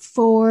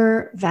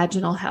for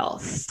vaginal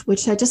health,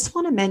 which I just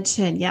want to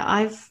mention. Yeah,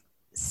 I've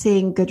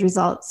seen good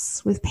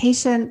results with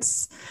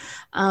patients.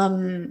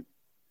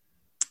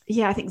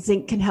 I think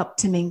zinc can help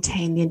to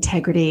maintain the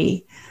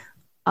integrity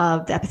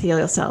of the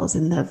epithelial cells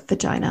in the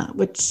vagina,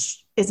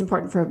 which is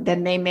important for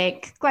then they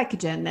make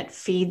glycogen that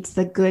feeds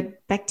the good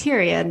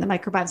bacteria and the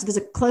microbiome. So there's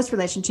a close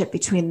relationship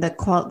between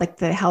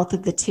the health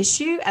of the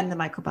tissue and the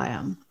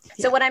microbiome.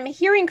 So what I'm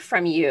hearing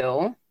from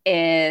you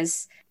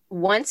is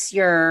once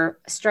you're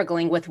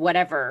struggling with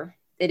whatever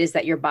it is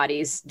that your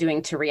body's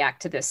doing to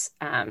react to this,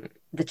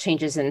 the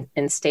changes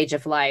in stage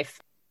of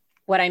life,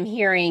 what I'm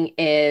hearing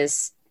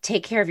is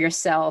take care of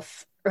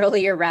yourself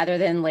earlier rather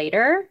than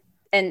later.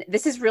 And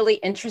this is really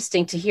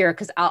interesting to hear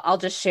because I'll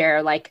just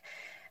share, like,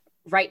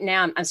 right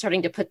now I'm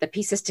starting to put the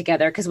pieces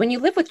together because when you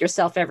live with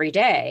yourself every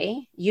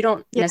day, you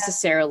don't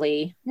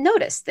necessarily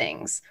notice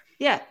things.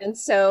 Yeah. And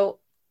so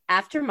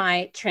after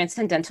my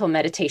transcendental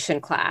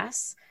meditation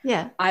class,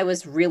 I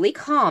was really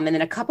calm. And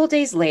then a couple of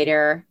days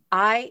later,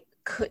 I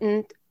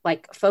couldn't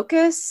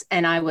focus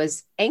and I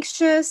was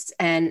anxious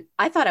and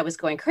I thought I was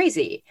going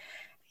crazy.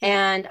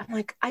 And I'm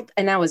like,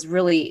 I was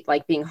really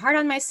being hard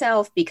on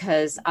myself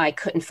because I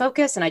couldn't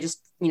focus and I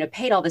just,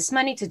 paid all this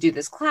money to do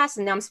this class.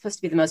 And now I'm supposed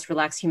to be the most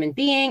relaxed human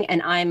being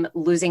and I'm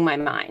losing my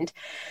mind.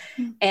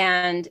 Mm-hmm.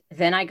 And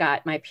then I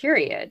got my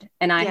period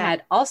and I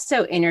had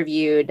also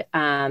interviewed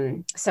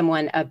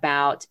someone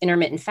about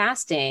intermittent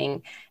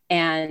fasting.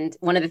 And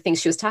one of the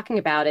things she was talking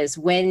about is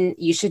when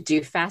you should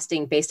do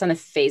fasting based on the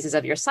phases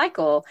of your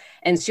cycle.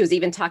 And she was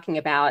even talking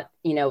about,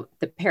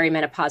 the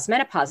perimenopause,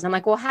 menopause. And I'm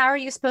like, well, how are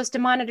you supposed to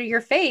monitor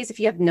your phase if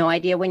you have no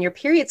idea when your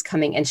period's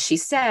coming? And she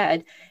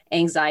said,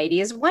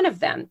 anxiety is one of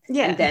them.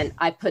 Yeah. And then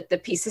I put the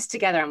pieces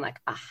together. I'm like,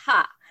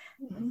 aha,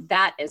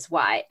 that is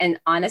why. And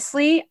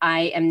honestly,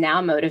 I am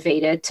now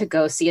motivated to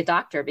go see a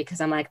doctor because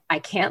I'm like, I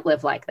can't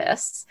live like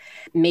this.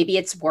 Maybe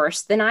it's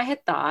worse than I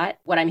had thought.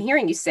 What I'm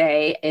hearing you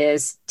say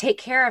is take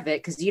care of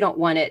it because you don't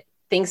want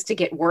things to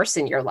get worse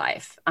in your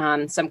life. So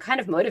I'm kind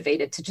of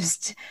motivated to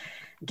just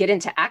get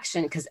into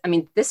action because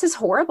this is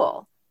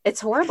horrible. It's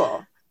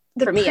horrible.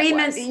 For me,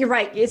 you're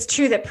right. It's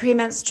true that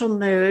premenstrual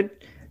mood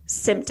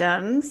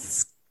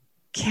symptoms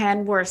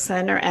can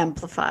worsen or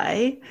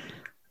amplify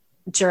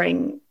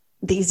during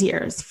these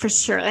years for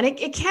sure. And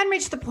it can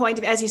reach the point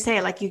of, as you say,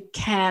 you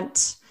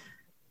can't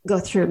go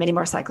through many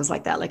more cycles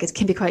like that. It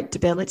can be quite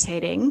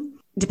debilitating.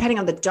 Depending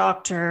on the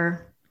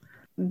doctor,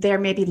 there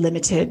may be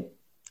limited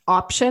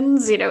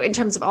options, in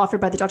terms of offered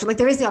by the doctor.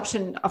 There is the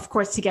option, of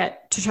course, to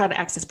try to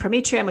access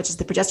prometrium, which is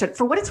the progesterone.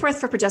 For what it's worth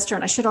for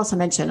progesterone, I should also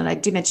mention, and I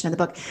do mention in the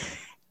book,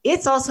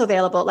 it's also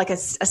available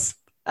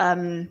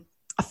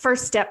a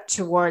first step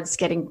towards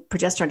getting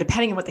progesterone,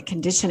 depending on what the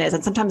condition is.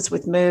 And sometimes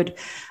with mood,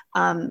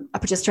 a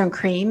progesterone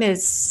cream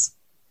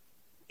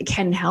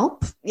can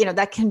help,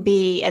 that can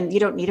be, and you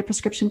don't need a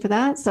prescription for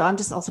that. So I'm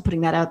just also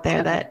putting that out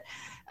there that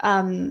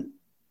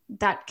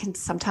that can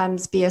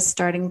sometimes be a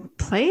starting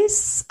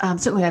place.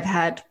 Certainly I've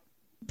had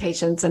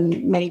patients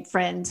and many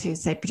friends who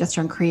say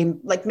progesterone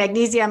cream, like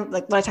magnesium,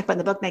 like what I talk about in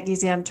the book,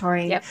 magnesium,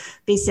 taurine,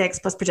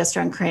 B6 plus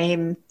progesterone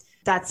cream.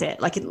 That's it.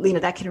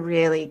 That can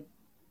really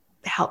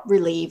help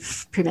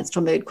relieve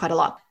premenstrual mood quite a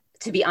lot.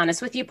 To be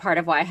honest with you, part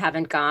of why I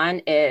haven't gone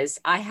is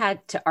I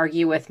had to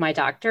argue with my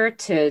doctor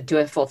to do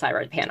a full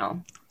thyroid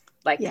panel.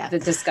 The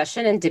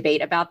discussion and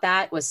debate about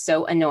that was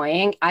so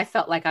annoying. I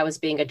felt like I was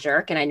being a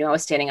jerk and I knew I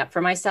was standing up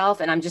for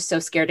myself. And I'm just so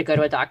scared to go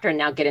to a doctor and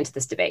now get into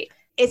this debate.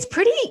 It's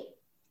pretty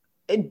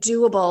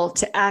doable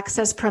to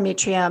access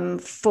prometrium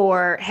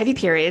for heavy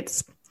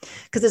periods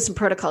because there's some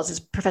protocols, there's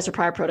Professor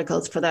Pryor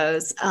protocols for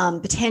those,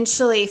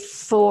 potentially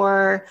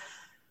for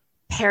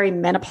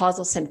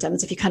perimenopausal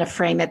symptoms, if you kind of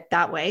frame it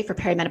that way for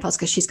perimenopause,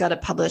 because she's got a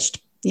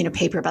published,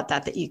 paper about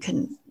that you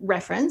can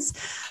reference.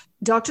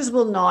 Doctors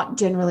will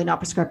generally not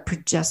prescribe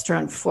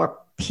progesterone for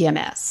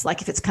PMS.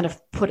 If it's kind of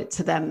put it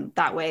to them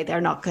that way,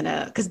 they're not going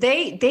to, because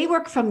they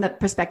work from the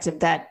perspective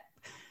that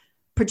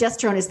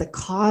progesterone is the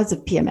cause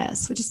of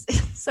PMS, which is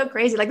so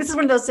crazy. This is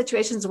one of those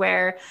situations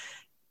where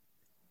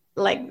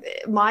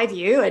my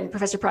view and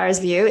Professor Pryor's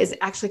view is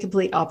actually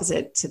complete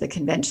opposite to the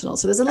conventional.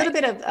 So there's a little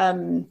bit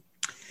of,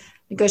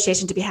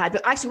 negotiation to be had.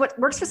 But actually what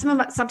works for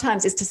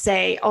sometimes is to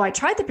say, oh, I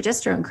tried the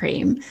progesterone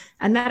cream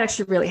and that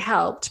actually really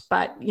helped,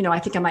 but I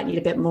think I might need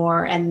a bit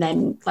more. And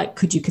then like,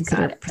 could you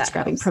consider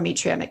prescribing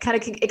Prometrium?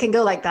 It can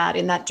go like that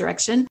in that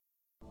direction.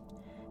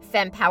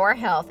 FemPower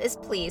Health is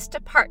pleased to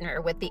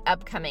partner with the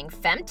upcoming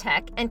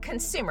FemTech and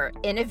Consumer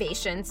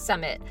Innovation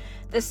Summit.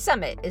 The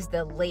summit is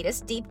the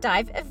latest deep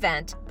dive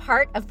event,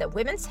 part of the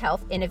Women's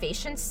Health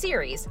Innovation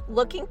Series,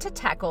 looking to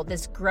tackle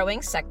this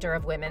growing sector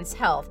of women's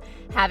health,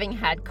 having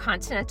had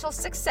continental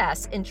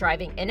success in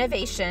driving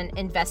innovation,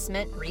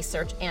 investment,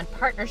 research, and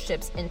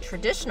partnerships in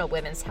traditional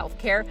women's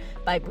healthcare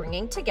by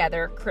bringing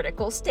together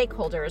critical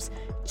stakeholders.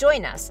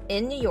 Join us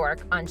in New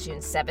York on June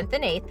 7th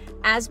and 8th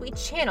as we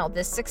channel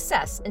this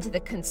success into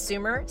the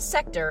consumer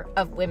sector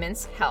of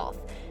women's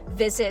health.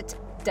 Visit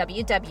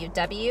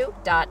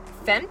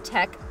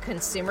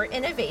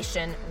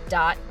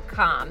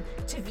www.femtechconsumerinnovation.com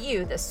to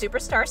view the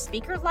superstar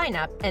speaker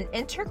lineup and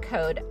enter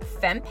code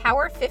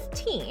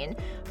FEMPOWER15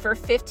 for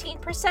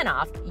 15%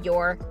 off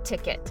your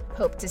ticket.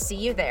 Hope to see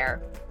you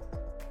there.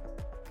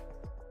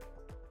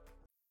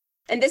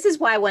 And this is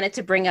why I wanted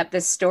to bring up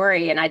this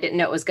story, and I didn't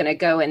know it was going to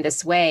go in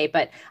this way,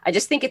 but I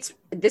just think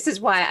this is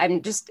why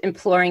I'm just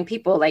imploring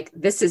people, like,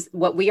 this is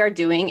what we are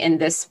doing in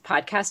this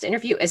podcast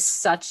interview is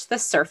such the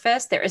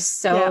surface. There is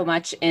so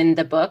much in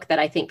the book that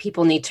I think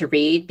people need to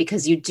read,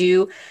 because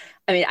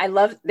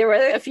there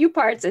were a few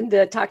parts in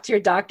the Talk to Your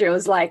Doctor. It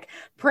was like,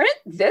 print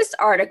this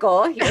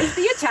article. Here's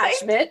the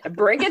attachment.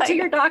 Bring it to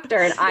your doctor.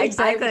 And I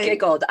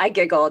giggled.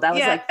 I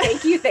was like,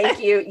 thank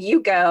you.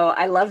 You go.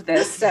 I love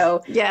this.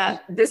 So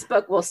this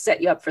book will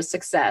set you up for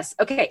success.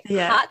 Okay.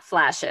 Hot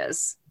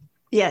flashes.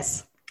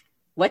 Yes.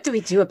 What do we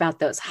do about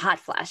those hot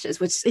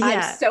flashes? Which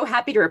I'm so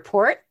happy to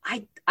report.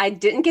 I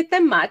didn't get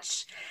them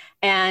much,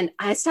 and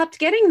I stopped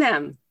getting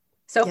them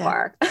so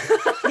far.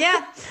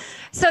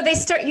 So they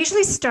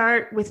usually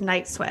start with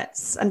night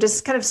sweats. I'm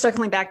just kind of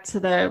circling back to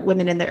the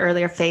women in the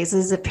earlier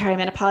phases of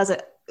perimenopause.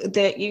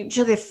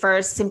 Usually the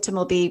first symptom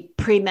will be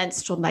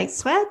premenstrual night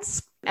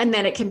sweats, and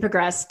then it can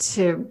progress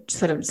to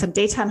sort of some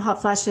daytime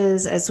hot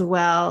flashes as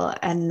well.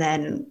 And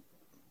then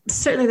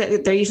certainly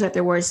they're usually at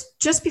their worst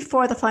just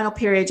before the final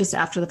period, just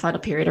after the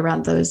final period,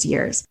 around those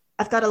years.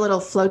 I've got a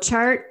little flow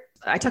chart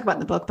I talk about in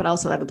the book, but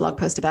also I have a blog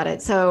post about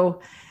it.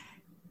 So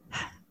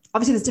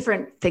obviously there's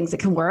different things that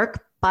can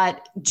work,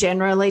 but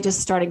generally just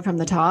starting from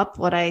the top,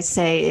 what I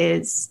say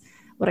is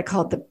what I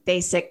call the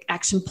basic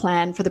action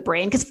plan for the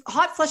brain, because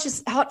hot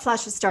flashes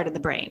start in the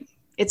brain.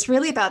 It's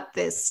really about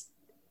this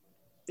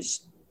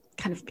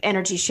kind of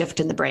energy shift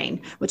in the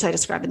brain, which I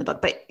describe in the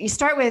book. But you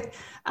start with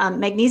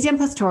magnesium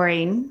plus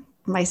taurine,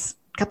 my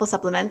couple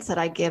supplements that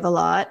I give a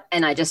lot.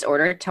 And I just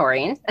ordered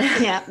taurine.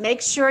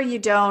 Make sure you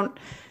don't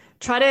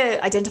try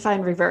to identify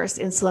and reverse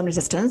insulin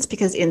resistance,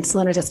 because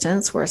insulin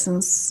resistance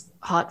worsens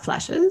hot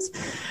flashes.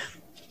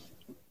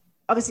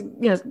 Obviously,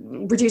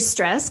 reduce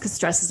stress, because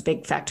stress is a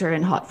big factor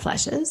in hot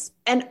flashes.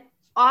 And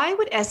I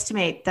would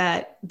estimate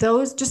that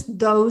those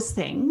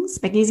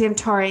things, magnesium,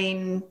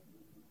 taurine,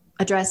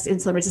 address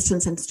insulin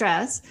resistance and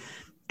stress,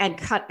 and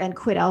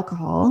quit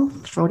alcohol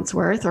for what it's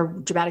worth, or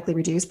dramatically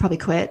reduce, probably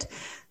quit.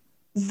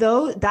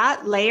 Though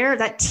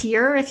that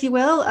tier, if you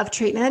will, of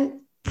treatment,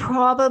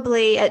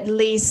 probably at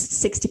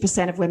least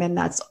 60% of women,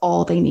 that's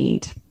all they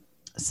need.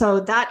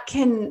 So I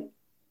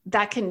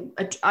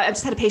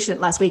just had a patient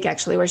last week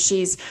actually, where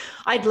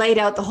I'd laid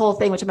out the whole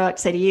thing, which I'm about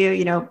to say to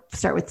you,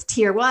 start with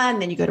tier 1,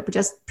 then you go to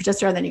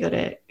progesterone, then you go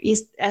to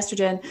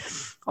estrogen,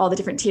 all the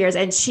different tiers.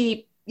 And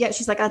she's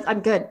like,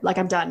 I'm good. Like,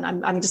 I'm done.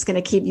 I'm just going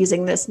to keep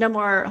using this. No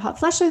more hot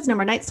flashes, no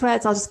more night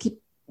sweats. I'll just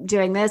keep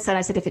doing this. And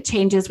I said, if it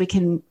changes, we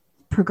can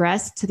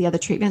progress to the other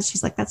treatments.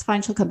 She's like, that's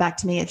fine. She'll come back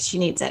to me if she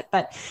needs it,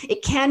 but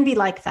it can be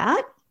like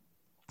that.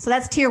 So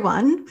that's tier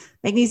 1,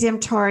 magnesium,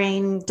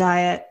 taurine,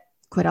 diet,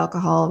 quit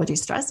alcohol,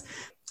 reduce stress.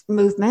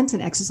 Movement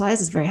and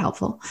exercise is very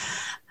helpful.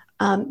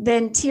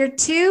 Then tier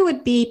 2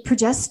 would be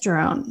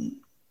progesterone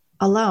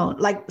alone.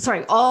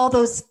 All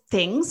those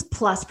things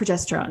plus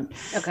progesterone,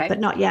 but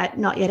not yet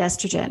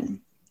estrogen.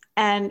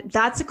 And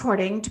that's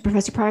according to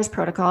Professor Pryor's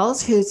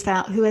protocols, who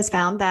has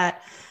found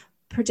that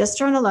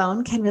progesterone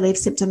alone can relieve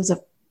symptoms of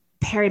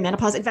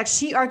perimenopause. In fact,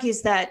 she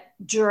argues that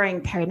during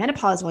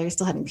perimenopause, while you're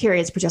still having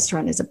periods,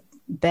 progesterone is a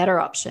better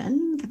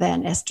option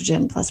than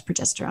estrogen plus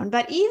progesterone.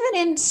 But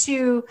even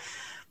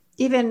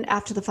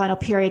after the final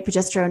period,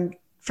 progesterone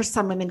for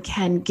some women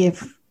can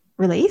give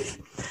relief.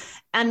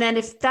 And then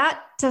if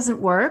that doesn't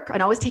work,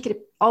 and always take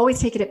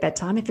it at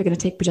bedtime if you're going to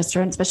take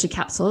progesterone, especially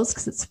capsules,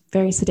 because it's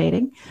very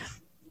sedating.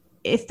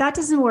 If that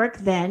doesn't work,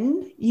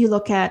 then you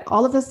look at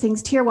all of those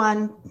things, tier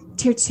 1,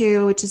 tier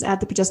 2, which is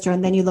add the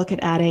progesterone. Then you look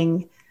at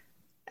adding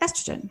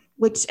estrogen,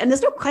 and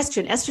there's no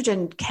question,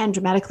 estrogen can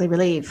dramatically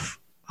relieve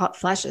hot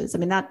flashes. I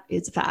mean, that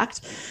is a fact.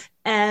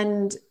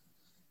 And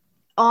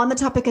on the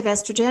topic of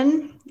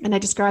estrogen, and I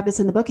describe this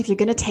in the book, if you're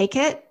going to take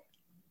it,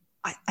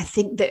 I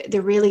think that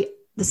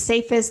the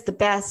safest, the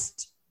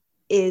best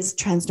is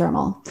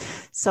transdermal.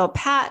 So a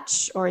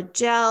patch or a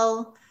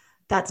gel,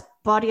 that's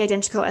body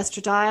identical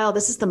estradiol.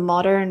 This is the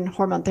modern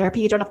hormone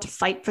therapy. You don't have to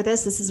fight for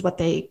this. This is what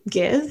they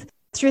give.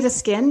 through the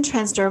skin,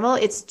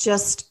 transdermal, it's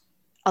just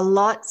a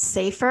lot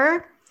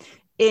safer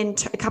in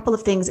a couple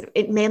of things.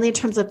 Mainly in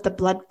terms of the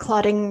blood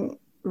clotting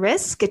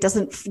risk. It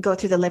doesn't go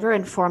through the liver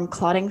and form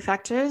clotting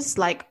factors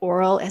like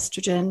oral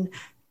estrogen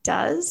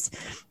does.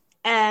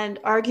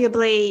 And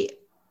arguably,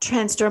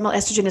 transdermal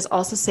estrogen is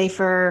also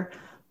safer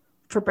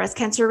for breast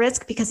cancer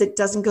risk because it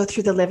doesn't go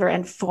through the liver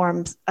and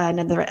forms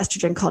another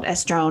estrogen called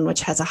estrone,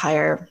 which has a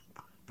higher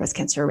breast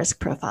cancer risk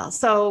profile.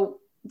 So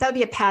that would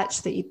be a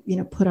patch that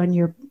you put on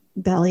your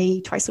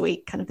belly twice a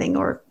week kind of thing,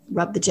 or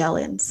rub the gel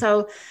in.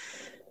 So,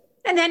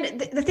 and then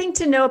the thing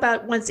to know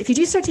about if you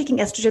do start taking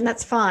estrogen,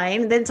 that's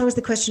fine. Then it's always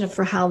the question of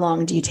for how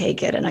long do you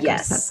take it? And I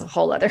guess that's a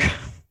whole other.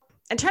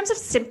 In terms of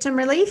symptom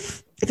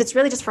relief, if it's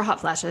really just for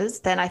hot flashes,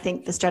 then I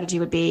think the strategy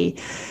would be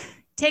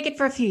take it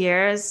for a few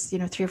years,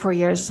 3 or 4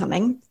 years or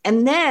something.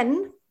 And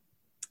then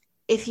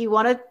if you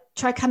want to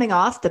try coming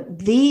off,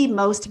 the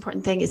most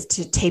important thing is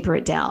to taper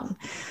it down,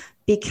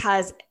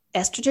 because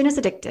estrogen is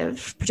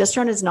addictive.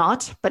 Progesterone is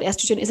not, but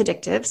estrogen is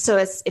addictive. So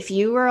if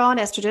you were on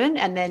estrogen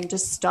and then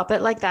just stop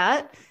it like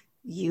that,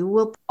 you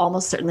will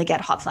almost certainly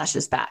get hot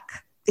flashes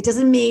back. It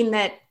doesn't mean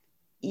that,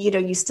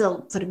 you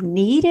still sort of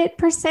need it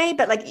per se,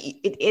 but like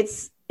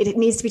it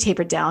needs to be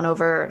tapered down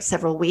over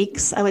several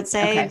weeks, I would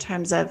say, in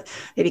terms of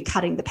maybe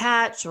cutting the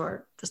patch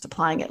or just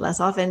applying it less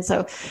often.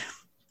 So,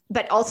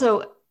 but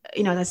also,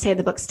 I say in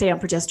the book, stay on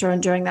progesterone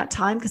during that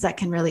time, because that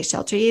can really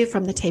shelter you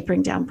from the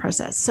tapering down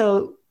process.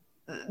 So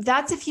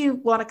that's if you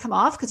want to come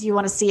off, because you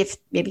want to see if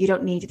maybe you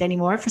don't need it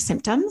anymore for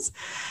symptoms.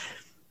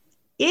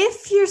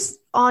 If you're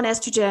on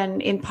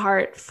estrogen in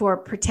part for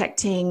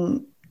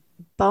protecting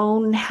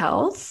bone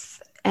health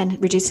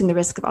and reducing the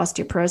risk of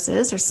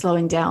osteoporosis or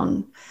slowing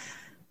down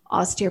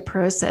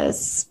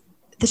osteoporosis,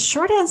 the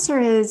short answer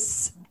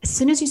is as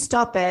soon as you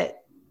stop it,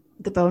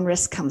 the bone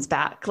risk comes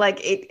back.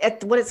 Like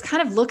what it's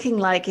kind of looking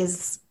like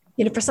is,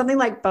 for something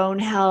like bone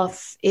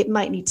health, it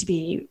might need to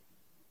be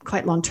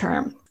quite long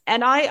term.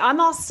 And I'm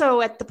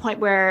also at the point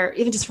where,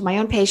 even just for my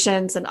own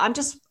patients, and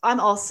I'm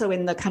also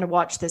in the kind of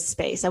watch this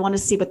space. I want to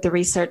see what the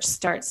research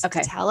starts to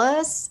tell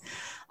us.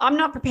 I'm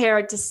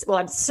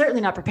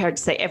certainly not prepared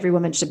to say every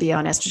woman should be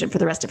on estrogen for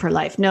the rest of her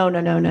life. No.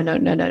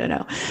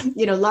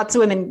 Lots of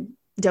women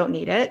don't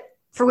need it.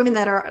 For women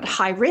that are at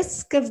high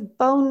risk of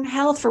bone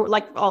health, for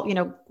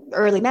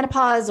early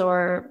menopause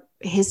or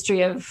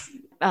history of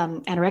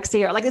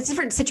anorexia, or like it's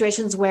different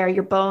situations where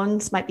your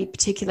bones might be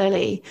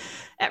particularly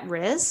at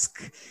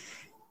risk.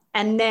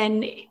 And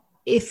then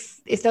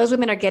if those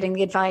women are getting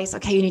the advice,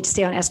 okay, you need to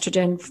stay on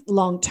estrogen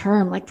long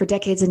term, like for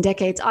decades and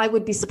decades, I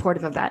would be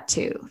supportive of that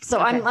too. So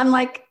I'm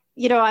like,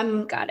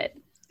 I'm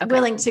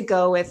willing to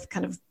go with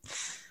kind of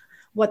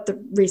what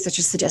the research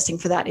is suggesting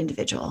for that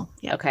individual.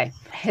 Yeah. Okay.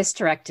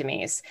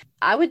 Hysterectomies.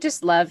 I would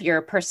just love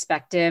your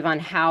perspective on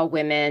how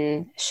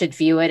women should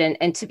view it.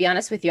 And to be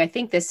honest with you, I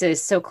think this is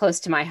so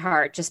close to my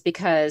heart, just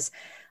because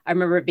I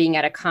remember being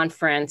at a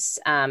conference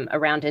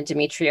around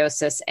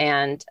endometriosis,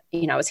 and,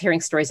 I was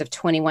hearing stories of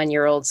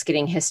 21-year-olds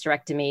getting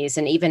hysterectomies.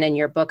 And even in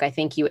your book, I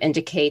think you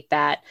indicate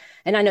that,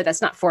 and I know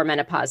that's not for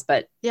menopause,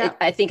 but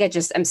I think I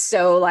just am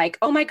so like,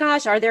 oh my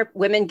gosh, are there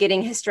women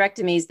getting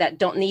hysterectomies that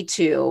don't need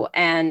to?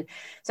 And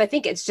so I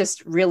think it's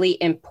just really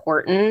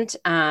important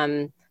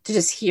to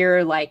just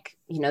hear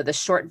the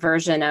short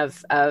version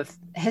of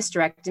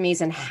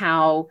hysterectomies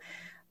and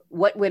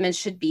what women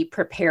should be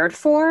prepared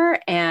for,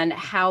 and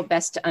how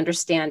best to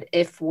understand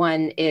if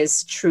one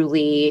is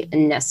truly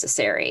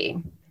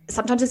necessary.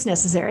 Sometimes it's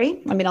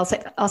necessary. I mean, I'll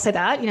say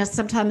that,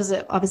 sometimes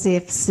obviously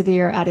if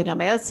severe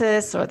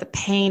adenomyosis or the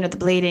pain or the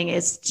bleeding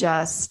is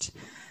just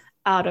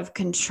out of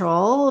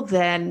control,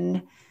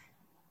 then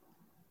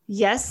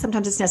yes,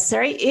 sometimes it's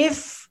necessary.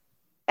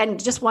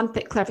 And just one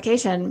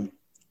clarification,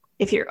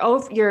 if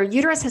your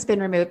uterus has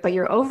been removed, but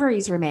your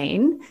ovaries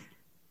remain,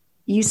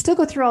 you still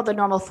go through all the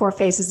normal 4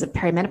 phases of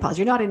perimenopause.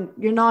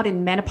 You're not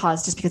in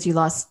menopause just because you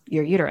lost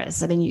your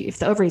uterus. I mean, if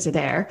the ovaries are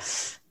there,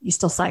 you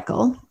still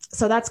cycle.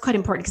 So that's quite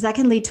important, because that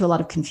can lead to a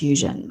lot of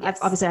confusion.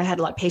 Yes. I had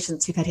a lot of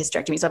patients who've had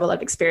hysterectomies. So I have a lot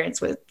of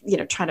experience with,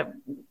 trying to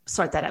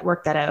sort that out,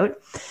 work that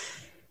out.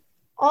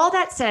 All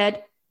that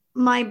said,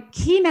 my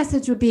key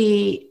message would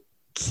be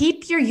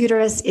keep your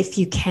uterus if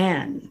you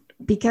can,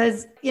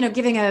 because,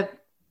 giving a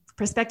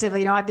perspective,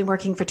 I've been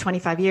working for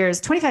 25 years.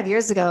 25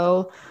 years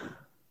ago,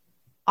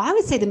 I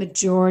would say the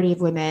majority of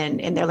women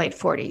in their late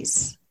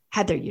 40s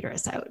had their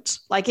uterus out.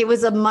 Like it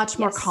was a much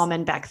more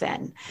common back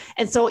then.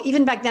 And so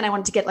even back then I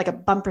wanted to get like a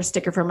bumper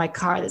sticker for my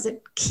car that said,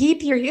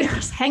 keep your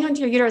uterus, hang on to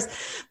your uterus.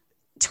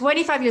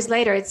 25 years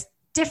later, it's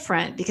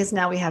different, because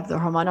now we have the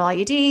hormonal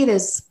IUD,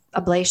 there's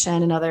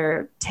ablation and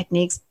other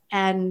techniques,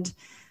 and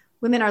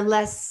women are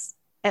less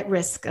at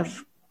risk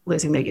of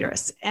losing their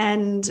uterus.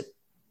 And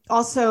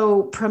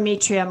also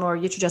prometrium or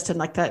utrogestin,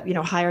 like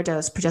the higher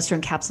dose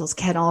progesterone capsules,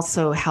 can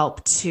also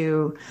help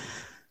to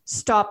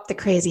stop the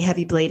crazy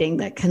heavy bleeding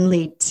that can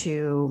lead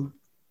to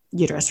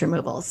uterus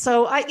removal.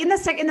 So in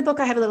the book,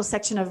 I have a little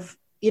section of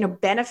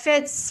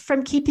benefits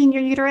from keeping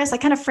your uterus. I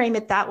kind of frame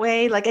it that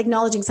way, like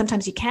acknowledging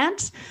sometimes you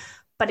can't,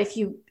 but if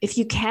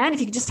you can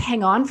just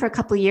hang on for a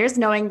couple of years,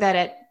 knowing that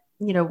at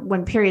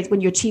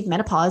when you achieve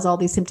menopause, all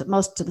these symptoms,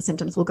 most of the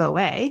symptoms will go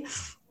away.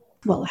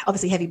 Well,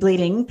 obviously heavy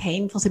bleeding,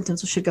 painful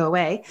symptoms should go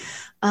away.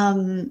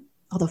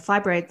 Although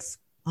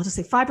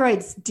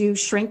fibroids do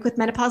shrink with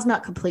menopause,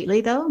 not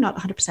completely though, not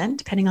 100%,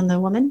 depending on the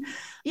woman.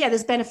 Yeah,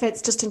 there's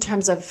benefits just in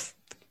terms of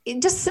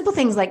just simple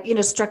things like,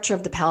 structure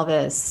of the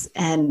pelvis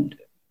and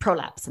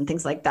prolapse and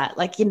things like that.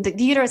 Like the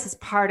uterus is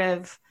part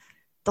of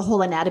the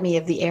whole anatomy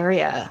of the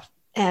area.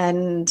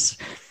 And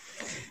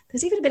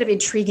there's even a bit of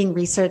intriguing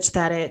research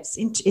that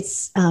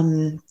it's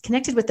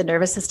connected with the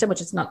nervous system,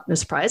 which is not no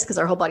surprise because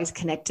our whole body's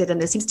connected. And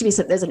there seems to be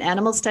there's an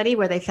animal study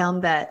where they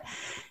found that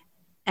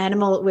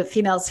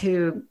females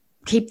who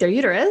keep their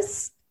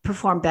uterus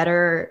perform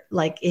better,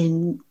 like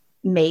in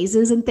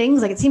mazes and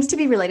things. Like it seems to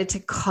be related to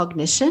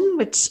cognition,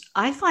 which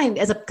I find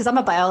because I'm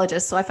a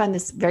biologist, so I find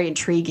this very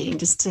intriguing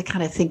just to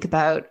kind of think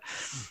about,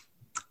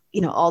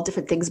 all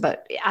different things about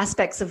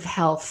aspects of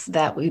health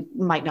that we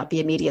might not be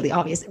immediately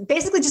obvious.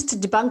 Basically just to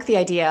debunk the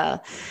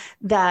idea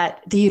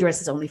that the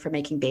uterus is only for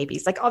making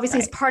babies. Like obviously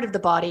It's part of the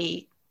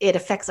body. It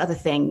affects other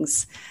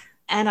things.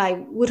 And I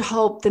would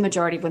hope the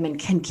majority of women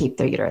can keep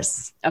their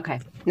uterus. Okay.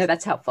 No,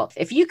 that's helpful.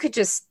 If you could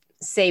just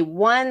say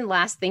one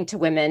last thing to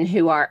women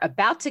who are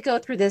about to go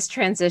through this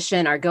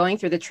transition, are going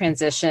through the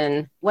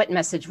transition, what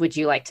message would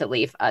you like to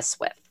leave us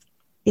with?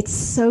 It's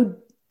so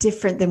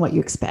different than what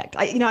you expect.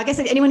 I guess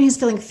anyone who's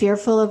feeling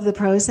fearful of the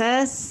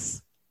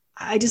process,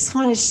 I just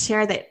want to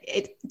share that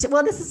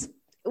this is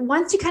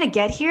once you kind of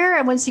get here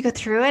and once you go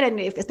through it, and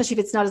especially if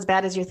it's not as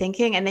bad as you're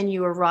thinking, and then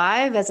you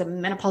arrive as a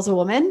menopausal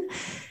woman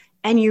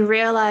and you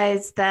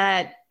realize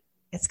that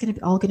it's going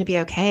to be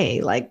okay.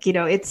 Like, it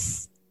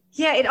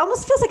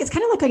almost feels like it's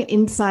kind of like an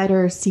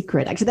insider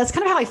secret. Actually, that's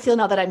kind of how I feel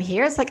now that I'm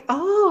here. It's like,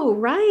 oh,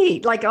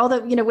 right. Like all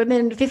the,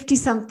 women 50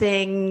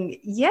 something,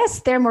 yes,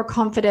 they're more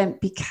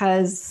confident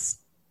because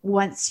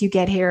once you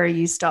get here,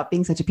 you stop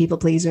being such a people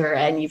pleaser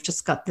and you've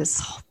just got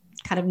this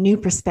kind of new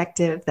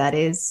perspective that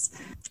is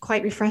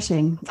quite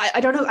refreshing. I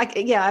don't know.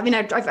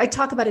 I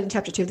talk about it in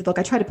chapter 2 of the book.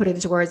 I try to put it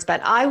into words,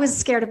 but I was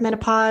scared of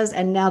menopause.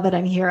 And now that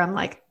I'm here, I'm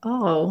like,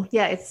 oh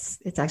yeah, it's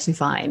actually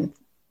fine.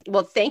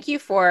 Well, thank you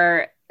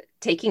for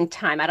taking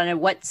time. I don't know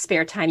what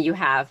spare time you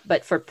have,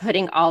 but for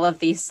putting all of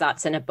these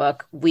thoughts in a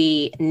book.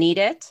 We need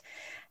it.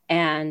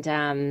 And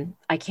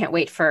I can't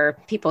wait for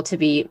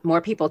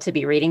more people to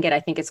be reading it. I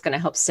think it's going to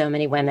help so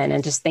many women.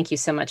 And just thank you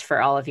so much for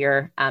all of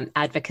your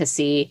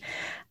advocacy.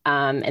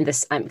 And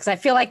this, because I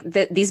feel like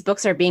these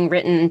books are being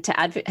written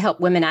to help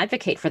women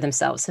advocate for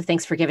themselves. So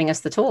thanks for giving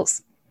us the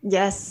tools.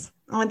 Yes.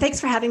 Oh, and thanks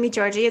for having me,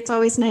 Georgie. It's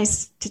always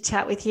nice to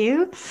chat with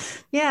you.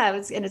 Yeah.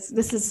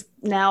 This is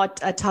now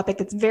a topic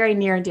that's very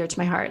near and dear to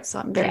my heart. So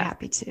I'm very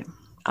happy to.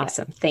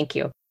 Awesome. Yeah. Thank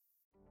you.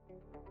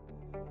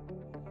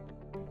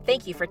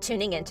 Thank you for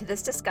tuning in to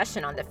this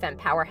discussion on the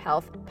FemPower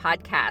Health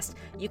podcast.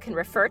 You can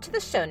refer to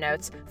the show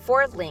notes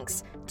for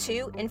links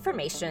to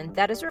information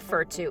that is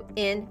referred to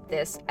in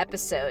this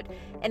episode.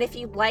 And if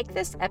you like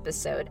this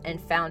episode and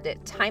found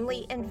it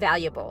timely and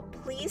valuable,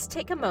 please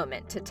take a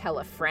moment to tell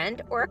a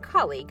friend or a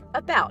colleague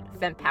about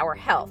FemPower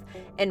Health.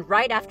 And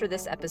right after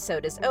this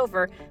episode is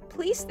over,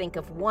 please think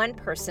of one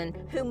person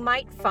who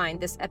might find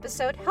this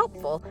episode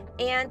helpful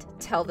and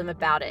tell them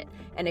about it.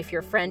 And if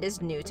your friend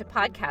is new to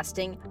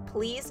podcasting,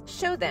 please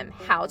show them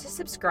how to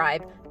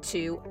subscribe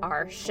to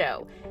our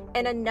show.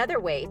 And another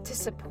way to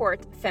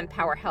support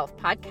FemPower Health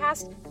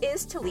Podcast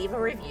is to leave a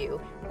review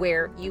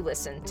where you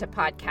listen to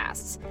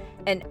podcasts.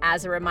 And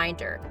as a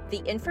reminder,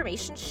 the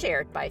information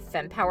shared by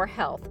FemPower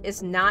Health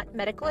is not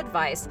medical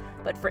advice,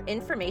 but for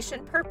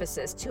information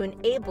purposes to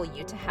enable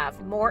you to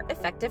have more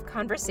effective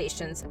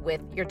conversations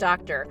with your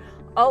doctor.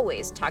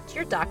 Always talk to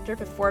your doctor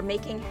before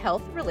making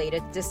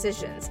health-related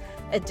decisions.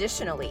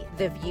 Additionally,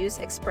 the views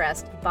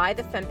expressed by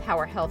the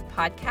FemPower Health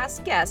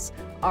podcast guests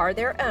are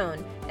their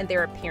own, and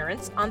their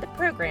appearance on the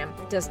program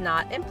does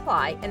not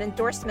imply an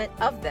endorsement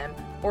of them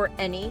or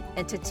any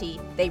entity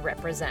they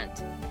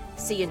represent.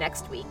 See you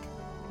next week.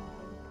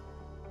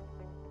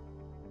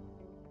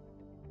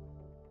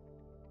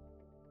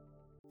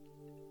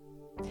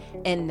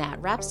 And that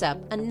wraps up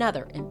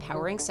another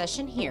empowering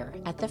session here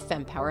at the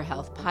FemPower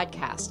Health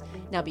Podcast.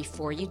 Now,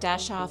 before you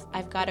dash off,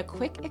 I've got a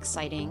quick,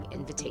 exciting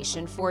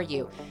invitation for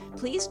you.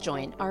 Please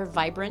join our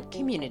vibrant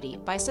community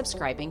by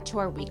subscribing to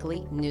our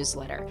weekly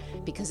newsletter,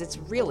 because it's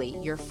really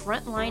your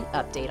frontline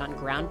update on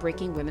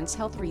groundbreaking women's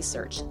health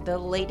research, the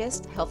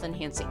latest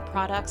health-enhancing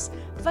products,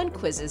 fun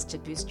quizzes to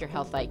boost your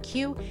health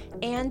IQ,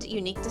 and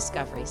unique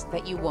discoveries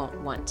that you won't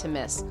want to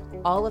miss.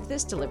 All of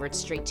this delivered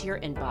straight to your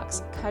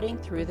inbox, cutting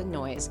through the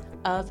noise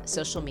of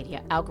social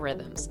media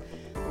algorithms.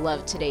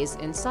 Love today's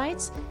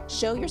insights?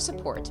 Show your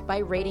support by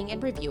rating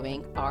and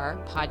reviewing our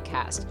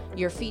podcast.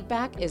 Your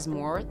feedback is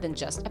more than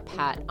just a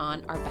pat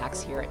on our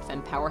backs here at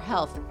FemPower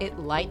Health. It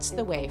lights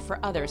the way for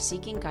others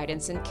seeking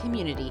guidance and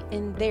community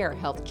in their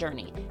health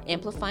journey,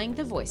 amplifying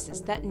the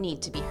voices that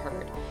need to be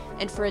heard.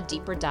 And for a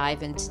deeper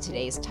dive into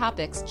today's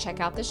topics, check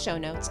out the show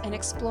notes and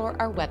explore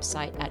our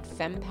website at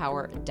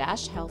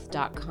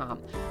fempower-health.com.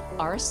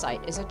 Our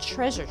site is a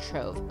treasure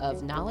trove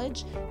of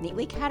knowledge,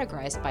 neatly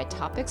categorized by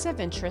topics of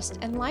interest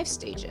and life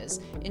stages pages,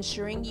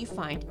 ensuring you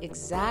find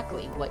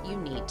exactly what you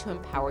need to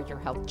empower your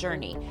health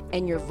journey.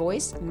 And your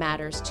voice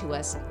matters to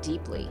us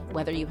deeply.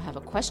 Whether you have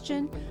a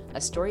question,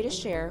 a story to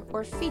share,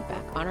 or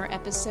feedback on our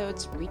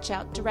episodes, reach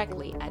out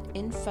directly at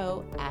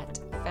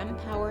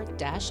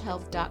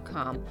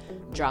info@fempower-health.com.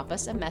 Drop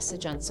us a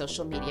message on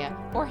social media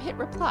or hit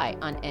reply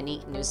on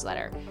any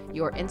newsletter.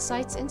 Your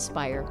insights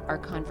inspire our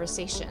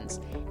conversations.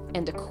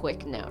 And a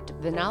quick note,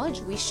 the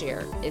knowledge we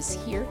share is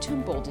here to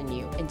embolden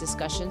you in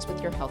discussions with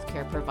your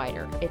healthcare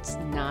provider. It's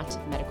not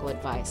medical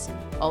advice.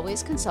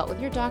 Always consult with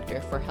your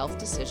doctor for health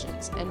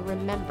decisions. And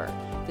remember,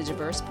 the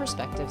diverse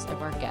perspectives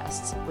of our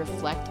guests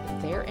reflect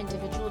their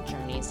individual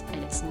journeys,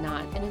 and it's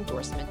not an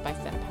endorsement by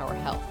FemPower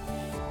Health.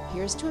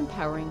 Here's to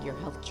empowering your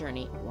health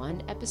journey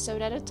one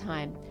episode at a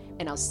time,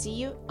 and I'll see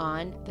you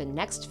on the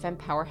next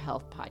FemPower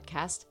Health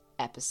podcast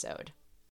episode.